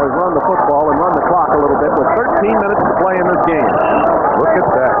now is run the football and run the clock a little bit with 13 minutes to play in this game. Look at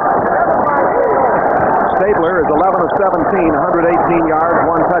that. Stabler is 11 of 17, 118 yards,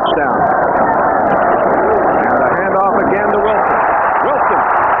 1 touchdown. And the handoff again to Wilson. Wilson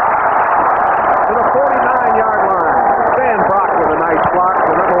to the 49-yard line. Stan Brock with a nice block.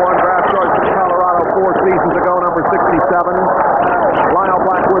 The number 1 draft choice from Colorado 4 seasons ago, number 67. Lyle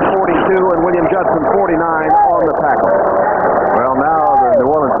Blackwood 42 and William Judson 49 on the tackle. Well, now the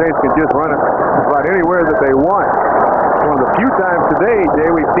New Orleans Saints can just run it about anywhere that they want. One of the few times today, Jay,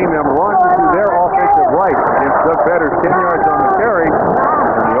 we've seen them run to their offensive right against Doug Betters, 10 yards on the carry.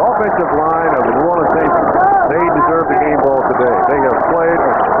 And the offensive line of the New Orleans Saints, they deserve the game ball today. They have played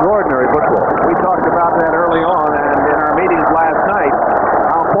extraordinary football. We talked about that early on and in our meetings last night,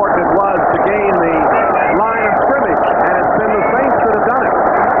 how important it was to gain the line of scrimmage. And it's been the Saints that have done it.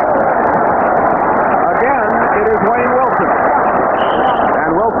 Again, it is Wayne Wilson. And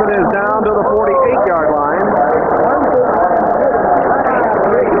Wilson is down to the 48-yard line.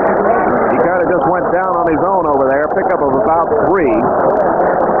 He kind of just went down on his own over there, pickup of about 3.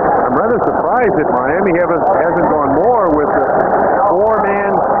 I'm rather surprised that Miami hasn't gone more with the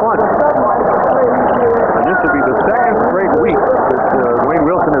 4-man front. And this will be the 2nd straight week that Wayne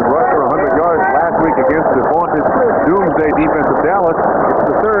Wilson has rushed for 100 yards. Last week against the vaunted doomsday defense of Dallas, it's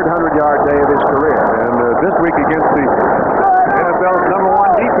the 3rd 100-yard day of his career. And this week against the NFL's number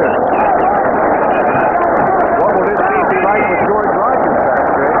 1 defense. What will this team be like with George Rogers back,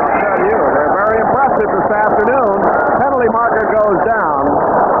 Jay? I'll tell you, they're very impressive this afternoon. Penalty marker goes down,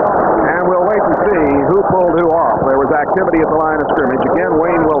 and we'll wait and see who pulled who off. There was activity at the line of scrimmage. Again,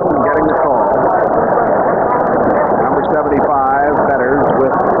 Wayne Wilson getting the call. Number 75, Betters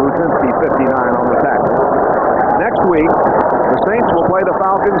with Luzinski, 59 on the tackle. Next week, the Saints will play the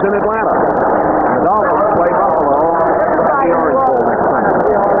Falcons in Atlanta. The Dolphins play Buffalo at the Orange Bowl next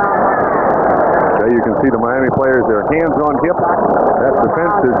Sunday. Okay, you can see the Miami players, their hands on hip. That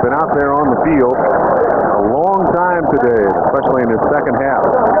defense has been out there on the field a long time today, especially in the second half.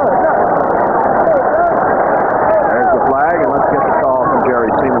 There's the flag, and let's get the call from Jerry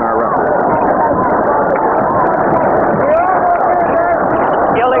Seaman, our referee.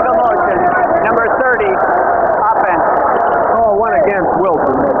 Illegal motion, number 30, offense. Oh, went against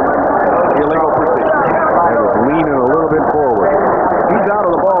Wilson. Illegal procedure. He was leaning a little bit forward. He's out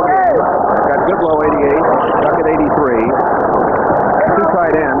of the ball game. Got Goodlow 88, Duckett 83. 2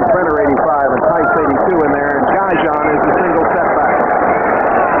 tight ends, Brenner 85 and Tice 82 in there, and Gajan is the single setback.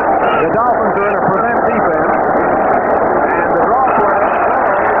 The Dolphins are in a prevent defense, and the draw play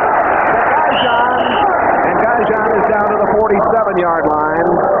to Gajan is down to the 47-yard line.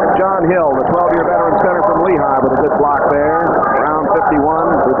 John Hill, the 12-year veteran center from Lehigh, with a good block there. Round 51,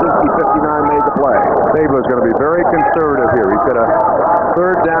 Brzezinski 59 made the play. Stabler's going to be very conservative here. He's got a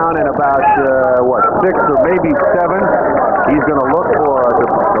 3rd down in about, 6 or maybe 7. He's going to look for a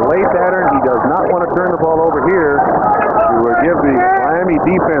delay pattern. He does not want to turn the ball over here to give the Miami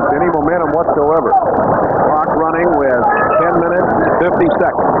defense any momentum whatsoever. Clock running with 10 minutes, 50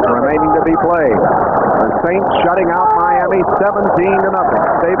 seconds remaining to be played. The Saints shutting out Miami 17-0.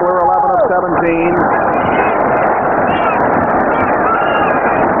 Stabler 11 of 17.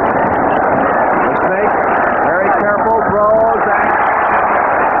 The Snake, very careful, throws, and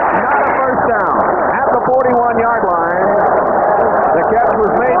not a first down. At the 41-yard line, the catch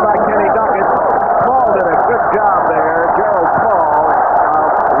was made by Kenny Duckett. Paul did a good job there, Gerald Paul,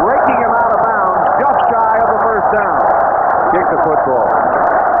 raking him out of bounds just shy of the first down. Kick the football.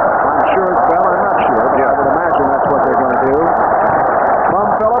 I'm sure, well, I'm not sure, but I would imagine that's what they're going to do. Bum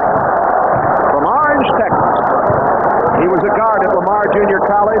Phillips from Orange, Texas. He was a guard at Lamar Junior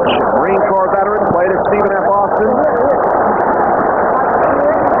College, Marine Corps veteran, played at Stephen F. Austin.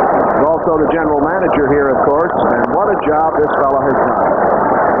 He's also the general manager here, of course, and what a job this fellow has done.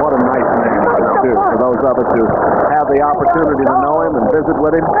 What a nice man, too, for those of us who have the opportunity to know him and visit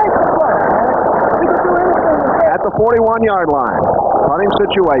with him. At at the 41-yard line. Punting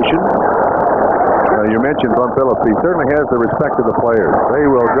situation. You mentioned Bum Phillips. He certainly has the respect of the players. They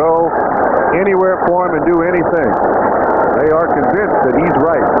will go anywhere for him and do anything. They are convinced that he's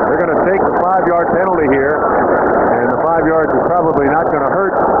right. They're going to take the 5-yard penalty here, and the 5 yards is probably not going to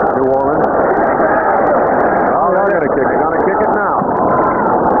hurt New Orleans. Oh, they're going to kick it. They're going to kick it now.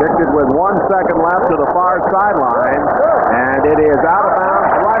 Kicked it with 1 second left to the far sideline, and it is out of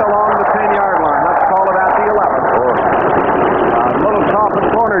bounds right along the 10-yard line. Let's call it at the 11th. A little coffin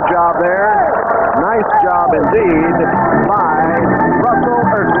corner job there. Nice job indeed by Russell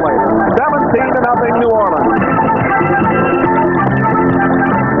Ertzlater. 17-0 New Orleans.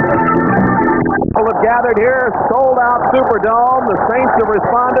 People have gathered here, sold out Superdome. The Saints have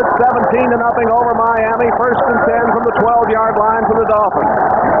responded 17-0 over Miami. 1st and 10 from the 12-yard line for the Dolphins.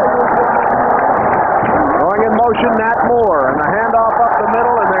 Going in motion, Nat Moore, and a handoff up the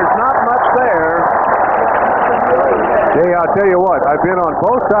middle, and there's not much there. Hey, I'll tell you what, I've been on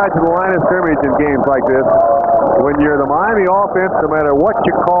both sides of the line of scrimmage in games like this. When you're the Miami offense, no matter what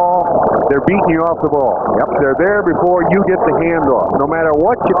you call, they're beating you off the ball. Yep. They're there before you get the handoff. No matter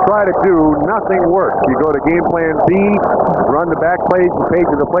what you try to do, nothing works. You go to game plan B, run the back page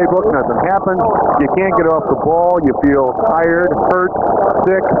of the playbook, nothing happens. You can't get off the ball. You feel tired, hurt,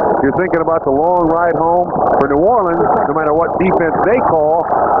 sick. You're thinking about the long ride home. For New Orleans, no matter what defense they call,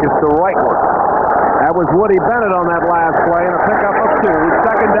 it's the right one. That was Woody Bennett on that last play, and a pickup of 2.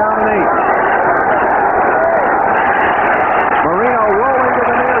 2nd down and 8. Marino rolling to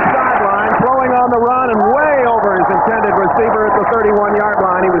the near sideline, throwing on the run, and way over his intended receiver at the 31-yard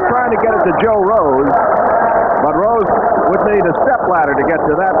line. He was trying to get it to Joe Rose, but Rose would need a step ladder to get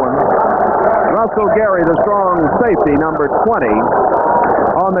to that one. Russell Gary, the strong safety, number 20,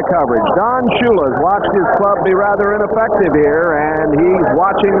 on the coverage. Don Shula's watched his club be rather ineffective here, and he's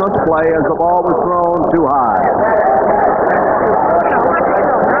watching us play as the ball was thrown too high.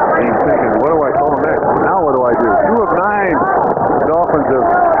 He's thinking, what do I call next? Now what do I do? 2 of 9 Dolphins have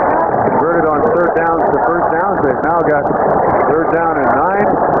converted on 3rd downs to 1st downs. They've now got 3rd down and 9.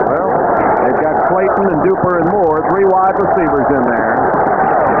 Well, they've got Clayton and Duper and Moore, 3 wide receivers in there.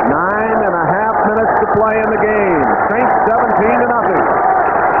 9.5 minutes to play in the game. Saints 17-0.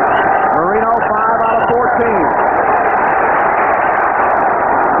 Marino 5 out of 14.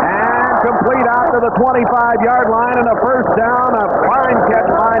 And complete out to the 25-yard line and a 1st down. A fine catch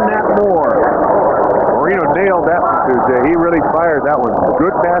by Nat Moore. Marino nailed that one Tuesday. He really fired that one.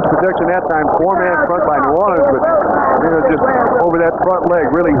 Good pass protection that time. 4-man front by New Orleans, but just over that front leg,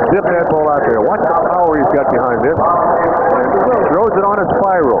 really zipped that ball out there. Watch the power he's got behind this. And throws it on a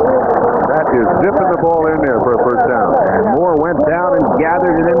spiral. That is zipping the ball in there for a 1st down. And Moore went down and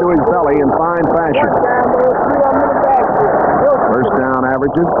gathered it into his belly in fine fashion. 1st down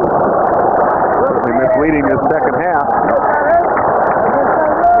averages. Certainly misleading this 2nd half.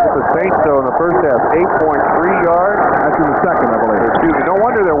 The Saints, though, in the 1st half, 8.3 yards. That's in the 2nd, I believe. Excuse me. No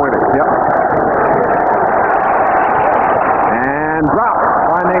wonder they're winning. Yep. And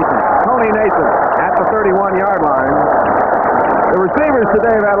dropped by Nathan. Tony Nathan at the 31-yard line. The receivers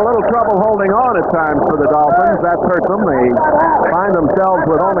today have had a little trouble holding on at times for the Dolphins. That's hurt them. They find themselves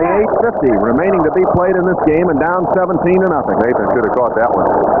with only 8:50 remaining to be played in this game and down 17-0. Nathan should have caught that one.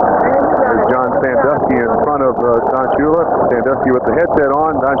 There's John Sandusky in front of Don Shula. Sandusky with the headset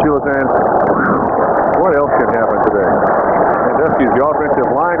on. Don Shula saying, what else can happen today? Sandusky's the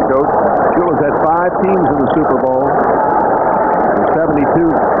offensive line coach. Shula's had 5 teams in the Super Bowl. The 72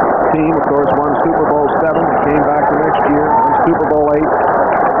 team, of course, won Super Bowl 7. Came back the next year, won Super Bowl 8.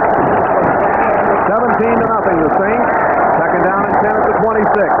 17-0, the Saints. 2nd down and 10 at the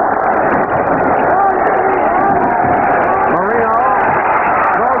 26. Marino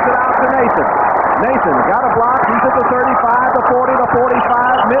throws it out to Nathan. Nathan got a block. He's at the 35, the 40, the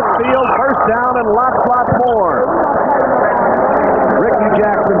 45. Midfield, 1st down, and lots more. Ricky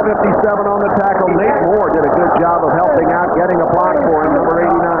Jackson, 57 on the tackle. Nate Moore did a good job of helping out, getting a block for him, number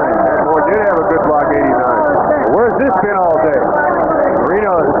 89. Moore did have a good block, 89. Where's this been all day?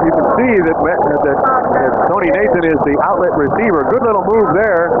 Marino, you can see that Tony Nathan is the outlet receiver. Good little move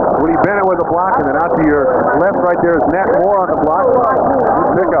there. Woody Bennett with a block, and then out to your left right there is Nat Moore on the block.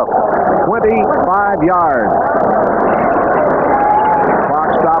 Good pickup. 25 yards. Clock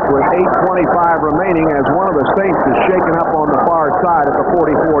stopped with 8:25 remaining as one of the Saints is shaken up on the far side at the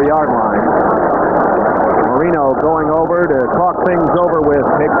 44-yard line. Marino going over to talk things over with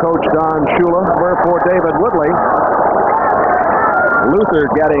head coach Don Shula. For David Woodley. Luther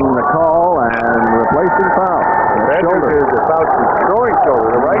getting the call and replacing Fouts. Shoulder is the Fouts' throwing shoulder,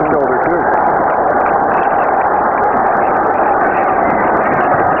 the right shoulder too.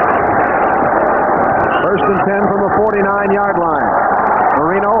 First and 10 from 49-yard line.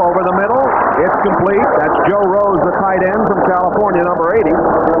 Marino over the middle. It's complete. That's Joe Rose, the tight end from California, number 80.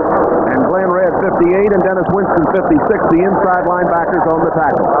 And Glenn Red, 58, and Dennis Winston, 56, the inside linebackers on the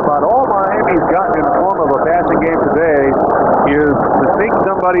tackle. About all Miami's gotten in the form of a passing game today is to sneak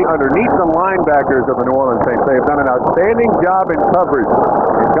somebody underneath the linebackers of the New Orleans Saints. They have done an outstanding job in coverage.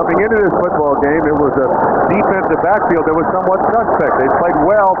 And coming into this football game, it was a defensive backfield that was somewhat suspect. They played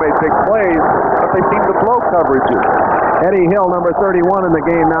well, made big plays, but they seemed to blow coverages. Eddie Hill, number 31 in the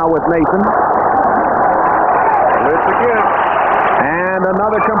game now with Nathan. Blitz again. And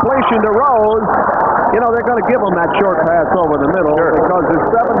another completion to Rose. You know, they're going to give them that short pass over the middle because there's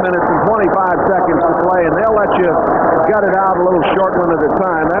 7 minutes and 25 seconds to play, and they'll let you gut it out a little short one at a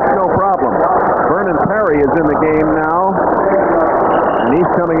time. That's no problem. Vernon Perry is in the game now, and he's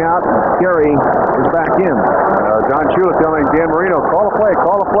coming out. Gary is back in. Don Shula telling Dan Marino, call a play,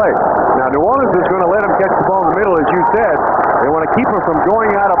 call a play. Now, New Orleans is going to let him catch the ball in the middle, as you said. They want to keep him from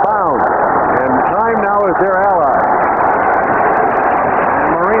going out of bounds. And time now is their ally.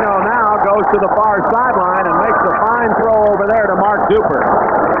 And Marino now goes to the far sideline and makes a fine throw over there to Mark Duper.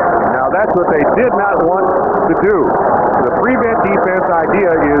 Now, that's what they did not want to do. The prevent defense idea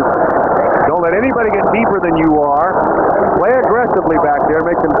is don't let anybody get deeper than you are. Play aggressively back there.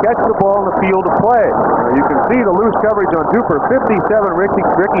 Make them catch the ball in the field to play. Now, you can see the loose coverage on Duper. 57,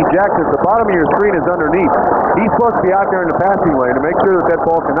 Ricky Jackson. The bottom of your screen is underneath. He's supposed to be out there in the passing lane to make sure that that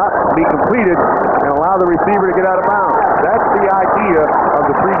ball cannot be completed and allow the receiver to get out of bounds. That's the idea of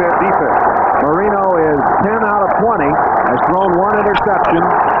the prevent defense. Marino is 10 out of 20. Has thrown one interception.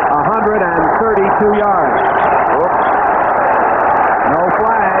 132 yards. Whoops. No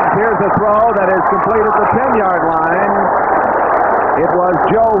flags. Here's a throw that is complete at the 10-yard line. It was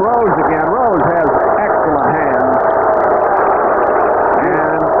Joe Rose again. Rose has excellent hands.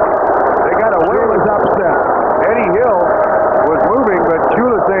 And They got away. was upset. Eddie Hill was moving, but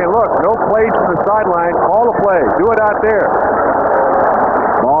Shula's saying, look, no plays from the sideline. Call a play. Do it out there.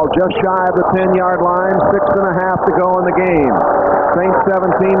 Ball just shy of the 10-yard line. 6.5 to go in the game. Saints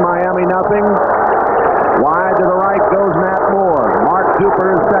 17, Miami nothing. Wide to the right goes Matt Moore. Mark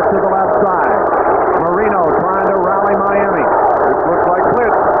Duper is set to the left side. Marino trying to rally Miami. This looks like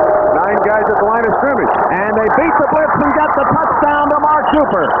blitz. 9 guys at the line of scrimmage. And they beat the blitz and get the touchdown to Mark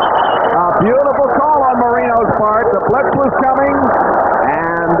Duper. A beautiful call on Marino's part. The blitz was coming.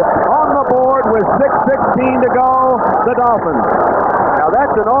 And on the board with 6:16 to go, the Dolphins. Now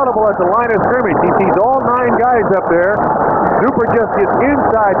that's an audible at the line of scrimmage. He sees all 9 guys up there. Duper just gets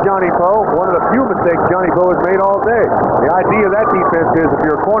inside Johnny Poe. One of the few mistakes Johnny Poe has made all day. The idea of that defense is if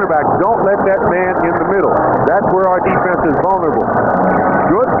you're a cornerback, don't let that man in the middle. That's where our defense is vulnerable.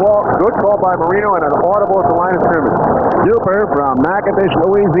 Good call by Marino and an audible at the line of scrimmage. Duper from Natchitoches,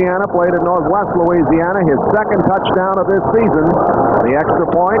 Louisiana, played at Northwest Louisiana. His second touchdown of this season. The extra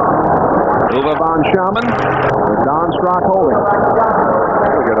point. Uwe von Schaman with Don Strock holding. We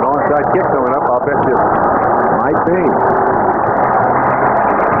got an onside kick coming up. I'll bet you. Might be.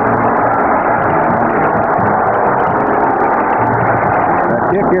 The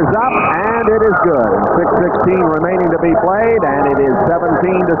kick is up, and it is good. 6:16 remaining to be played, and it is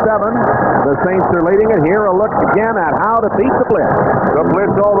 17-7. The Saints are leading it. Here a look again at how to beat the blitz. The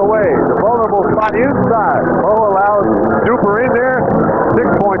blitz all the way. The vulnerable spot inside. Poe allows Duper in there.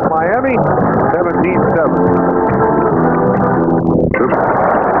 6 points Miami. 17-7.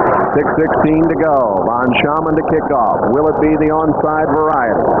 6:16 to go. Von Schaman to kick off. Will it be the onside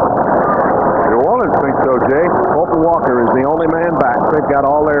variety? New Orleans thinks so, Jay. Colton Walker is the only man back. They've got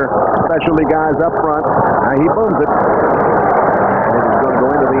all their specialty guys up front. Now he booms it. And it is going to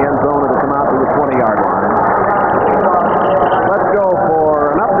go into the end zone. It'll come out to the 20-yard line. Let's go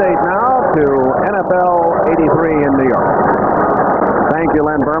for an update now to NFL 83 in New York. Thank you,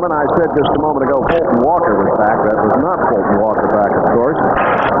 Len Berman. I said just a moment ago Colton Walker was back. That was not Colton Walker back, of course.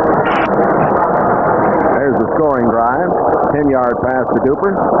 There's the scoring drive. 10-yard pass to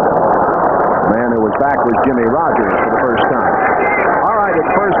Duper. The man who was back was Jimmy Rogers for the first time. All right,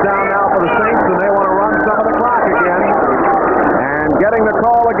 it's first down now for the Saints, and they want to run some of the clock again. And getting the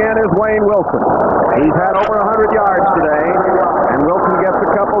call again is Wayne Wilson. He's had over 100 yards today, and Wilson gets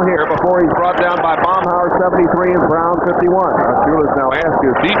a couple here before he's brought down by Baumhauer 73 and Brown 51. Shula's now asked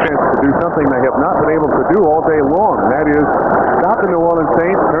his defense to do something they have not been able to do all day long, and that is stop the New Orleans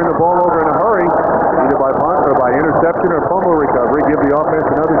Saints, turn the ball over in a hurry, either by punt or by interception or fumble recovery, give the offense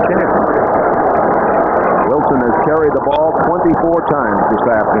another chance. Wilson has carried the ball 24 times this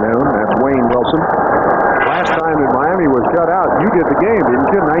afternoon. That's Wayne Wilson. last time that Miami was shut out, you did the game, didn't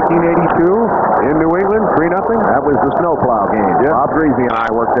you? 1982 in New England, 3-0. That was the snowplow game. Yep. Bob Greasy and I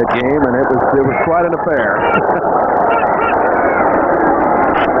worked that game, and it was quite an affair.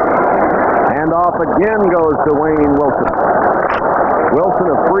 And off again goes to Wayne Wilson. Wilson,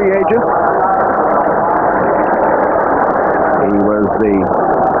 a free agent. He was the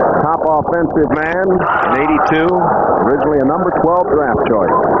top offensive man in 82, originally a number 12 draft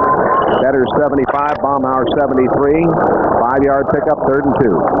choice. Setter 75, Baumhauer 73, 5-yard pickup, 3rd and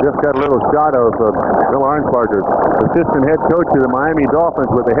 2. Just got a little shot of Bill Arnsparger, assistant head coach of the Miami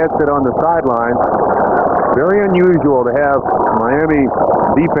Dolphins, with the headset on the sideline. Very unusual to have Miami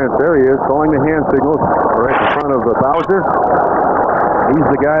defense. There he is, calling the hand signals right in front of Bowser. He's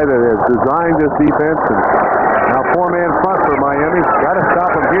the guy that has designed this defense. And now 4-man front for Miami. Got to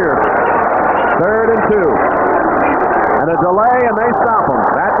stop him here. 3rd and 2. And a delay, and they stop him.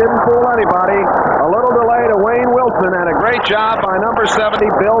 That didn't fool anybody. A little delay to Wayne Wilson, and a great job by number 70,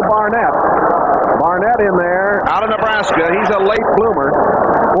 Bill Barnett. Barnett in there, out of Nebraska. He's a late bloomer,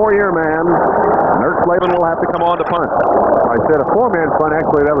 4-year man. Nurse Slavin will have to come on to punt. I said a 4-man front.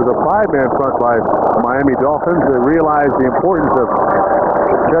 Actually, that was a 5-man front by Miami Dolphins. They realized the importance of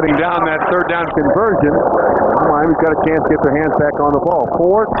shutting down that 3rd down conversion. Miami's got a chance to get their hands back on the ball.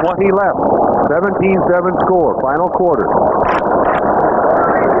 4:20 left. 17-7 score. Final quarter.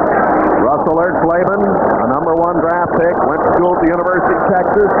 Russell Slavin, a number 1 draft pick, went to school at the University of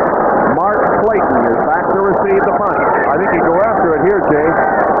Texas. Mark Clayton is back to receive the punt. I think he'd go after it here, Jay.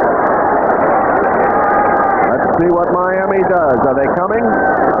 Let's see what Miami does. Are they coming?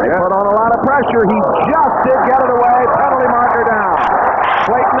 They put on a lot of pressure. He just did get it away. Penalty marker down.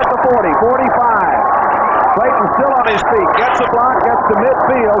 Clayton at the 40, 45. Clayton still on his feet. Gets a block, gets to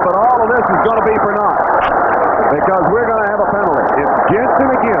midfield, but all of this is going to be for naught. Because we're going to have a penalty. It's Jensen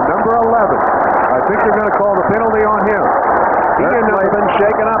again, number 11. I think they're going to call the penalty on him. He and Slavin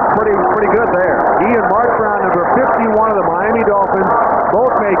shaken up pretty good there. He and Mark Brown, number 51 of the Miami Dolphins,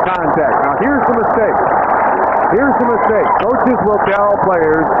 both made contact. Now here's the mistake. Here's the mistake. Coaches will tell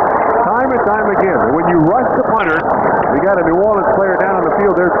players time and time again that when you rush the punter, we got a New Orleans player down on the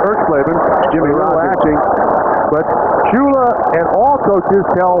field. There's Slavin, Jimmy Rogers. But Shula and all coaches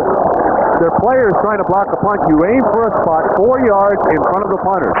tell their players trying to block the punt, you aim for a spot 4 yards in front of the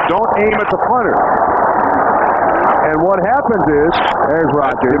punter. Don't aim at the punter. And what happens is, there's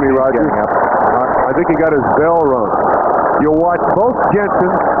Rogers, Jimmy Rogers. I think he got his bell rung. You'll watch both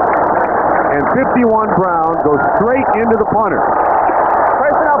Jensen and 51 Brown go straight into the punter.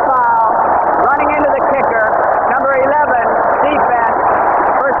 Personal foul, running into the kicker, number 11, defense,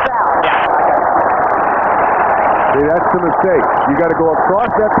 first down. See, that's the mistake. You got to go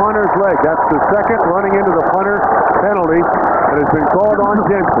across that punter's leg. That's the second running into the punter penalty that has been called on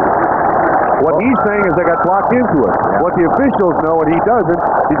Jensen. What he's saying is they got blocked into it. Yeah. What the officials know, and he doesn't,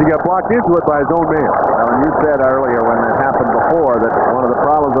 is he got blocked into it by his own man. Well, you said earlier when that happened before that one of the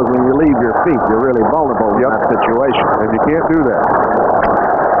problems is when you leave your feet, you're really vulnerable in that situation. And you can't do that.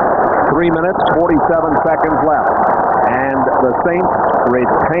 3 minutes, 47 seconds left. And the Saints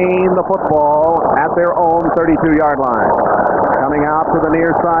retain the football at their own 32-yard line. Coming out to the near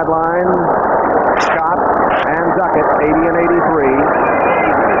sideline, Scott and Duckett, 80 and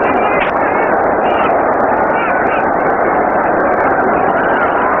 83.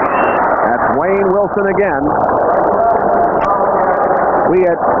 Wayne Wilson again. We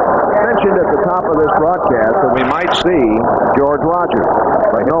had mentioned at the top of this broadcast that we might see George Rogers.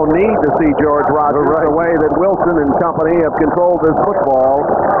 But no need to see George Rogers the way that Wilson and company have controlled this football.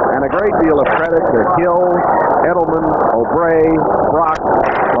 And a great deal of credit to Hill, Edelman, O'Bray, Brock,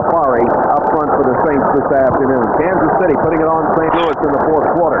 Lafari up front for the Saints this afternoon. Kansas City putting it on St. Louis in the 4th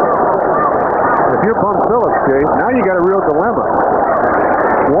quarter. If you're Bum Phillips, Jay, now you got a real dilemma.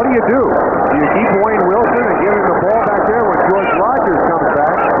 What do? Do you keep Wayne Wilson and give him the ball back there when George Rogers comes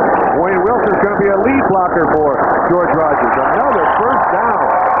back? Wayne Wilson's going to be a lead blocker for George Rogers. Another first down.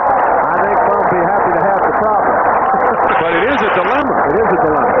 I think Bum will be happy to have the problem. But it is a dilemma. It is a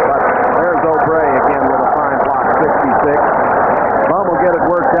dilemma. But there's O'Bray again with a fine block, 66. Bum will get it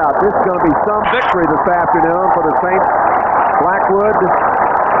worked out. This is going to be some victory this afternoon for the Saints. Blackwood,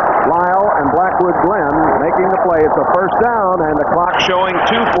 Lyle, and Blackwood Glenn making the play. It's a first down, and the clock showing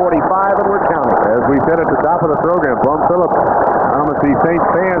 2:45, and we're counting. As we said at the top of the program, Bum Phillips promised these Saints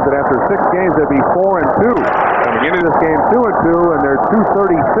fans that after 6 games they'd be 4-2. Coming into this game 2-2, and they're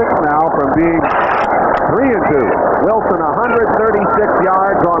 236 now from being 3-2. Wilson 136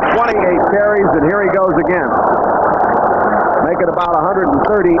 yards on 28 carries, and here he goes again. make it about 138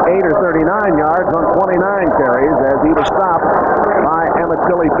 or 39 yards on 29 carries as he was stopped by Emmett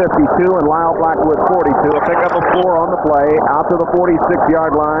Tilley, 52, and Lyle Blackwood, 42. A pickup of 4 on the play, out to the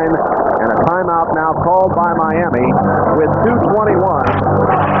 46-yard line, and a timeout now called by Miami with 2:21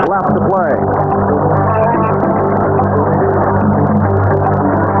 left to play.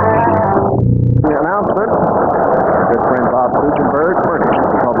 The announcement, good friend Bob Kuchenberg furnished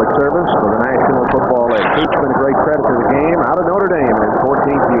the public service for the National Football League. Kuch been a great credit to the game out of Notre Dame in his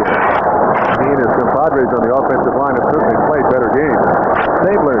 14th year. He and his compadres on the offensive line have certainly played better games.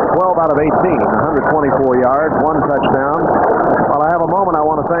 Stabler, 12 out of 18, 124 yards, 1 touchdown. While I have a moment, I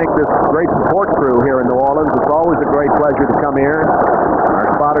want to thank this great support crew here in New Orleans. It's always a great pleasure to come here. Our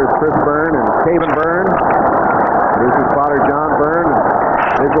spotters, Chris Byrne and Caven Byrne. Producer spotter, John Byrne.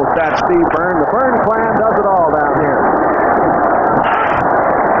 And visual stat, Steve Byrne. The Byrne clan does it all down here.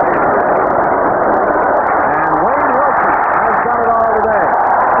 And Wayne Wilson has done it all today.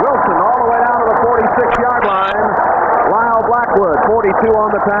 Wilson all the way down to the 46-yard line. Lyle Blackwood, 42 on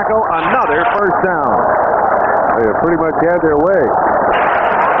the tackle. Another first down. They have pretty much had their way.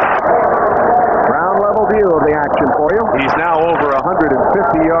 Ground level view of the action for you. He's now over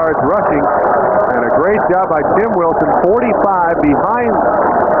 150 yards rushing. And a great job by Tim Wilson, 45 behind.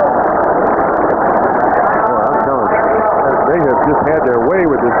 Well, I'm telling you, they have just had their way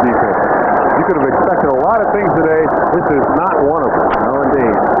with this defense. You could have expected a lot of things today. This is not one of them. No,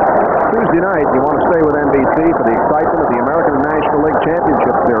 indeed. Tuesday night, you want to stay with NBC for the excitement of the American National League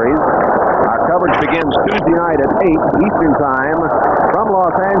Championship Series. Our coverage begins Tuesday night at 8 Eastern Time. From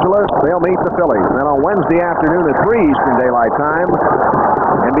Los Angeles, they'll meet the Phillies. Then on Wednesday afternoon at 3 Eastern Daylight Time,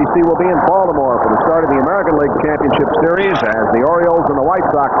 NBC will be in Baltimore for the start of the American League Championship Series as the Orioles and the White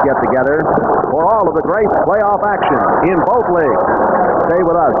Sox get together for all of the great playoff action in both leagues. Stay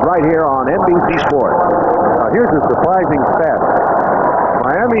with us right here on NBC Sports. Now, here's a surprising stat.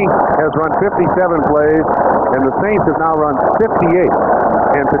 Miami has run 57 plays, and the Saints have now run 58.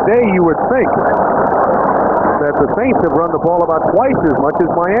 And today you would think that the Saints have run the ball about twice as much as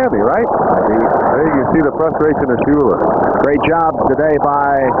Miami, right? There you see the frustration of Shula. Great job today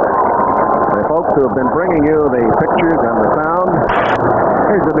by the folks who have been bringing you the pictures and the sound.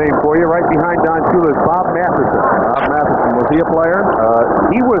 Here's the name for you, right behind Don Shula's Bob Matheson. Bob Matheson, was he a player?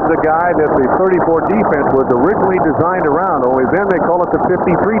 He was the guy that the 34 defense was originally designed around, only then they call it the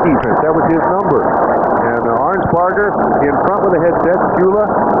 53 defense. That was his number. And Orange Barger in front with the headset, Shula,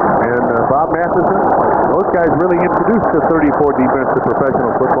 and Bob Matheson. Those guys really introduced the 34 defense to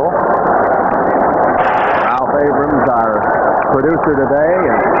professional football. Ralph Abrams, our producer today,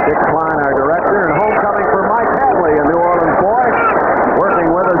 and Dick Klein, our director, and homecoming for Mike Hadley, a New Orleans boy,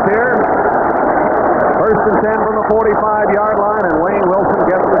 working with us here. First and 10 from the 45-yard line, and Wayne Wilson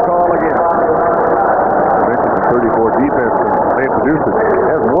gets the call again. I mentioned the 34 defense, and they introduced it. It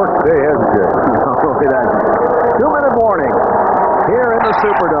hasn't worked today, hasn't it, Jay? No, it hasn't. 2-minute warning here in the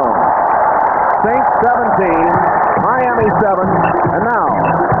Superdome. Saints 17, Miami 7, and now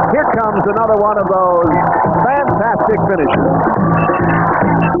here comes another one of those fantastic finishes.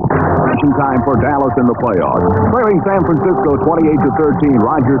 Time for Dallas in the playoffs. Trailing San Francisco 28-13,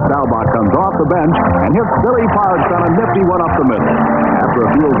 Roger Staubach comes off the bench and hits Billy Parks on a nifty one up the middle. After a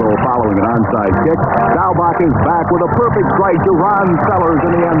field goal following an onside kick, Staubach is back with a perfect strike to Ron Sellers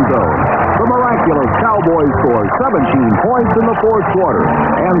in the end zone. The miraculous Cowboys score 17 points in the fourth quarter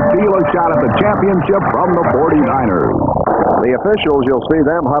and steal a shot at the championship from the 49ers. The officials, you'll see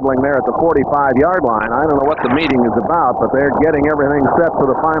them huddling there at the 45-yard line. I don't know what the meeting is about, but they're getting everything set for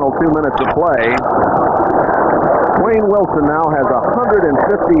the final 2 minutes of play. Wayne Wilson now has 150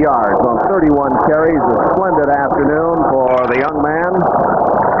 yards on 31 carries. A splendid afternoon for the young man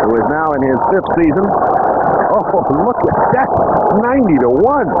who is now in his 5th season. Oh, look at that. 90-1.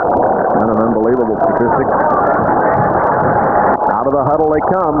 What an unbelievable statistic. Out of the huddle they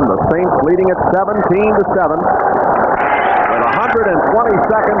come. The Saints leading at 17-7. With 120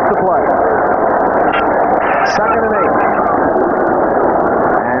 seconds to play. 2nd and 8.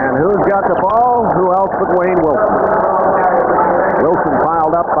 And who's got the ball? Who else but Wayne Wilson? Wilson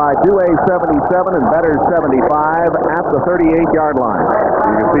piled up by Dewey 77 and Betters 75 at the 38-yard line.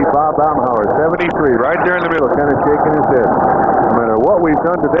 You can see Bob Baumhauer 73 right there in the middle, kind of shaking his head. No matter what we've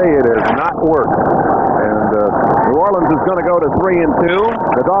done today, it has not worked. And New Orleans is going to go to 3-2.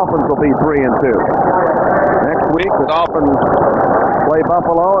 The Dolphins will be 3-2. Next week, the Dolphins play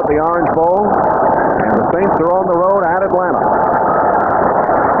Buffalo at the Orange Bowl, and the Saints are on the road at Atlanta.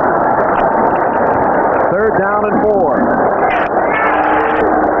 3rd down and 4.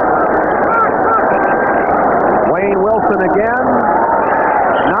 Wayne Wilson again.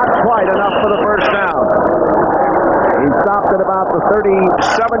 Not quite enough for the first down. He stopped at the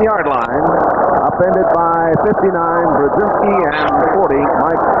 37-yard line. Upended by 59, Brzezinski, and 40,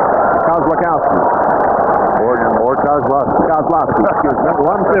 Mike Kozlakowski. Or Kozlowski, excuse me.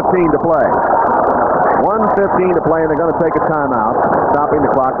 1:15 to play. 1:15 to play, and they're going to take a timeout, stopping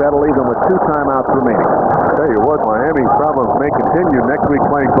the clock. That'll leave them with 2 timeouts remaining. I'll tell you what, Miami's problems may continue next week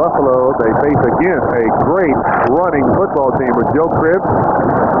playing Buffalo. They face again a great running football team with Joe Cribbs.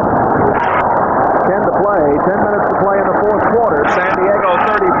 10 to play, 10 minutes to play in the fourth quarter. San Diego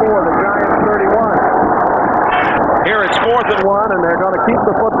 34, the Giants 31. Here it's 4th and 1, and they're going to keep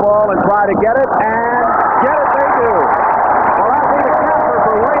the football and try to get it, and get it they do. Well, that'll be the capper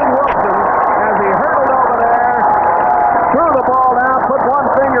for Wayne Wilson as he hurdled over there, threw the ball down, put one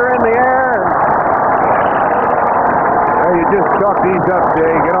finger in the air, and well, you just chalk these up,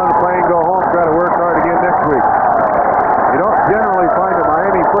 Jay. Get on the plane, go home, try to work hard again next week. You don't generally find a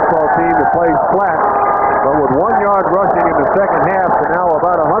Miami football team that plays flat, but with 1 yard rushing in the second half to now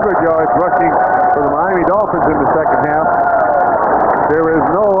about 100 yards rushing for the Miami Dolphins in the second half, there is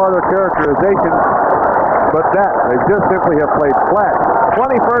no other characterization but that. They just simply have played flat.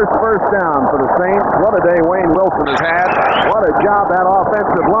 21st first down for the Saints. What a day Wayne Wilson has had. What a job that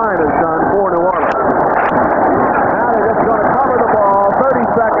offensive line has done for New Orleans. Now they're just going to cover the ball. 30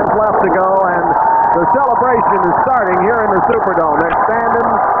 seconds left to go, and the celebration is starting here in the Superdome. They're standing,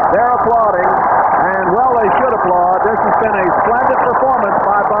 they're applauding, and well, they should applaud. This has been a splendid performance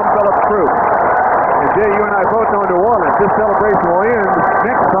by Bum Phillips' crew. And Jay, you and I both know New Orleans. This celebration will end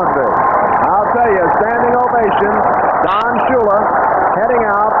next Sunday. I'll tell you, standing ovation, Don Shula heading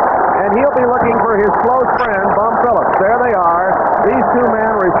out, and he'll be looking for his close friend, Bum Phillips. There they are. These two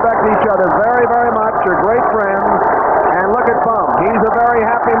men respect each other very, very much. They're great friends. And look at Bum. He's a very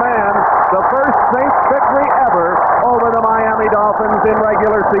happy man. The first Saints victory ever over the Miami Dolphins in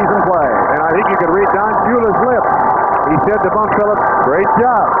regular season play. And I think you could read Don Shula's lips. He said to Bum Phillips, great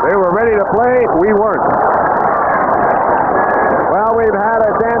job. They were ready to play. We weren't. Well, we've had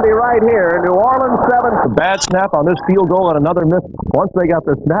a dandy right here. New Orleans 7. A bad snap on this field goal and another miss. Once they got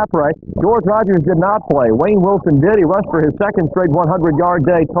the snap right, George Rogers did not play. Wayne Wilson did. He rushed for his second straight 100-yard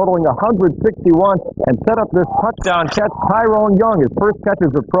day, totaling 161, and set up this touchdown catch. Tyrone Young, his first catch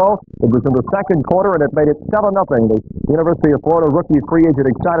as a pro. It was in the second quarter, and it made it 7-0. The University of Florida rookie free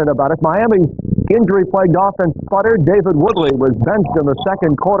agent excited about it. Miami's injury-plagued offense sputtered. David Woodley was benched in the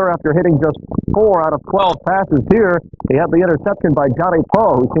second quarter after hitting just 4 out of 12 passes here. He had the interception by Johnny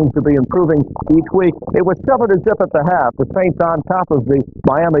Poe, who seems to be improving each week. It was 7-0 at the half. The Saints on top of the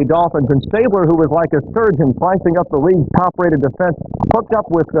Miami Dolphins. And Stabler, who was like a surgeon slicing up the league's top-rated defense, hooked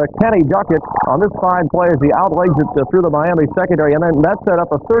up with Kenny Duckett on this fine play as he outlegs it through the Miami secondary. And then that set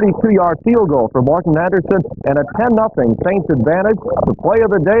up a 32-yard field goal for Martin Anderson and a 10-0 Saints advantage. The play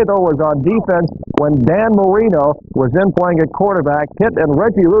of the day, though, was on defense when Dan Marino was in playing at quarterback. Hit, and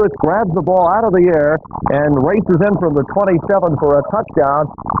Reggie Lewis grabs the ball out of the air and races in from the 27 for a touchdown.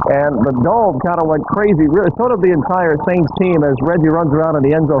 And the dome kind of went crazy, really, sort of the entire Saints team, as Reggie runs around in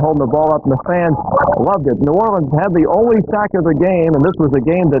the end zone holding the ball up, and the fans loved it. New Orleans had the only sack of the game, and this was a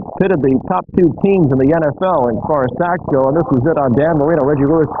game that pitted the top 2 teams in the NFL as far as sacks go, and this was it on Dan Marino. Reggie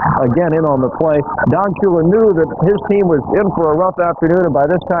Lewis again in on the play. Don Shula knew that his team was in for a rough afternoon, and by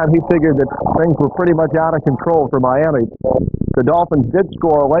this time he figured that things were pretty much out of control for Miami. The Dolphins did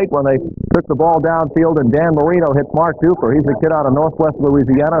score late when they took the ball downfield, and Dan Marino hit Mark Duper. He's a kid out of Northwest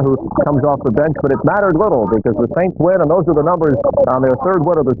Louisiana who comes off the bench, but it mattered little because the Saints win, and those are the numbers on their 3rd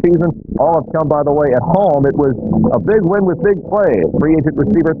win of the season. All have come, by the way, at home. It was a big win with big plays. Free agent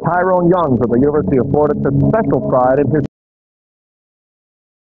receiver Tyrone Young from the University of Florida took special pride in his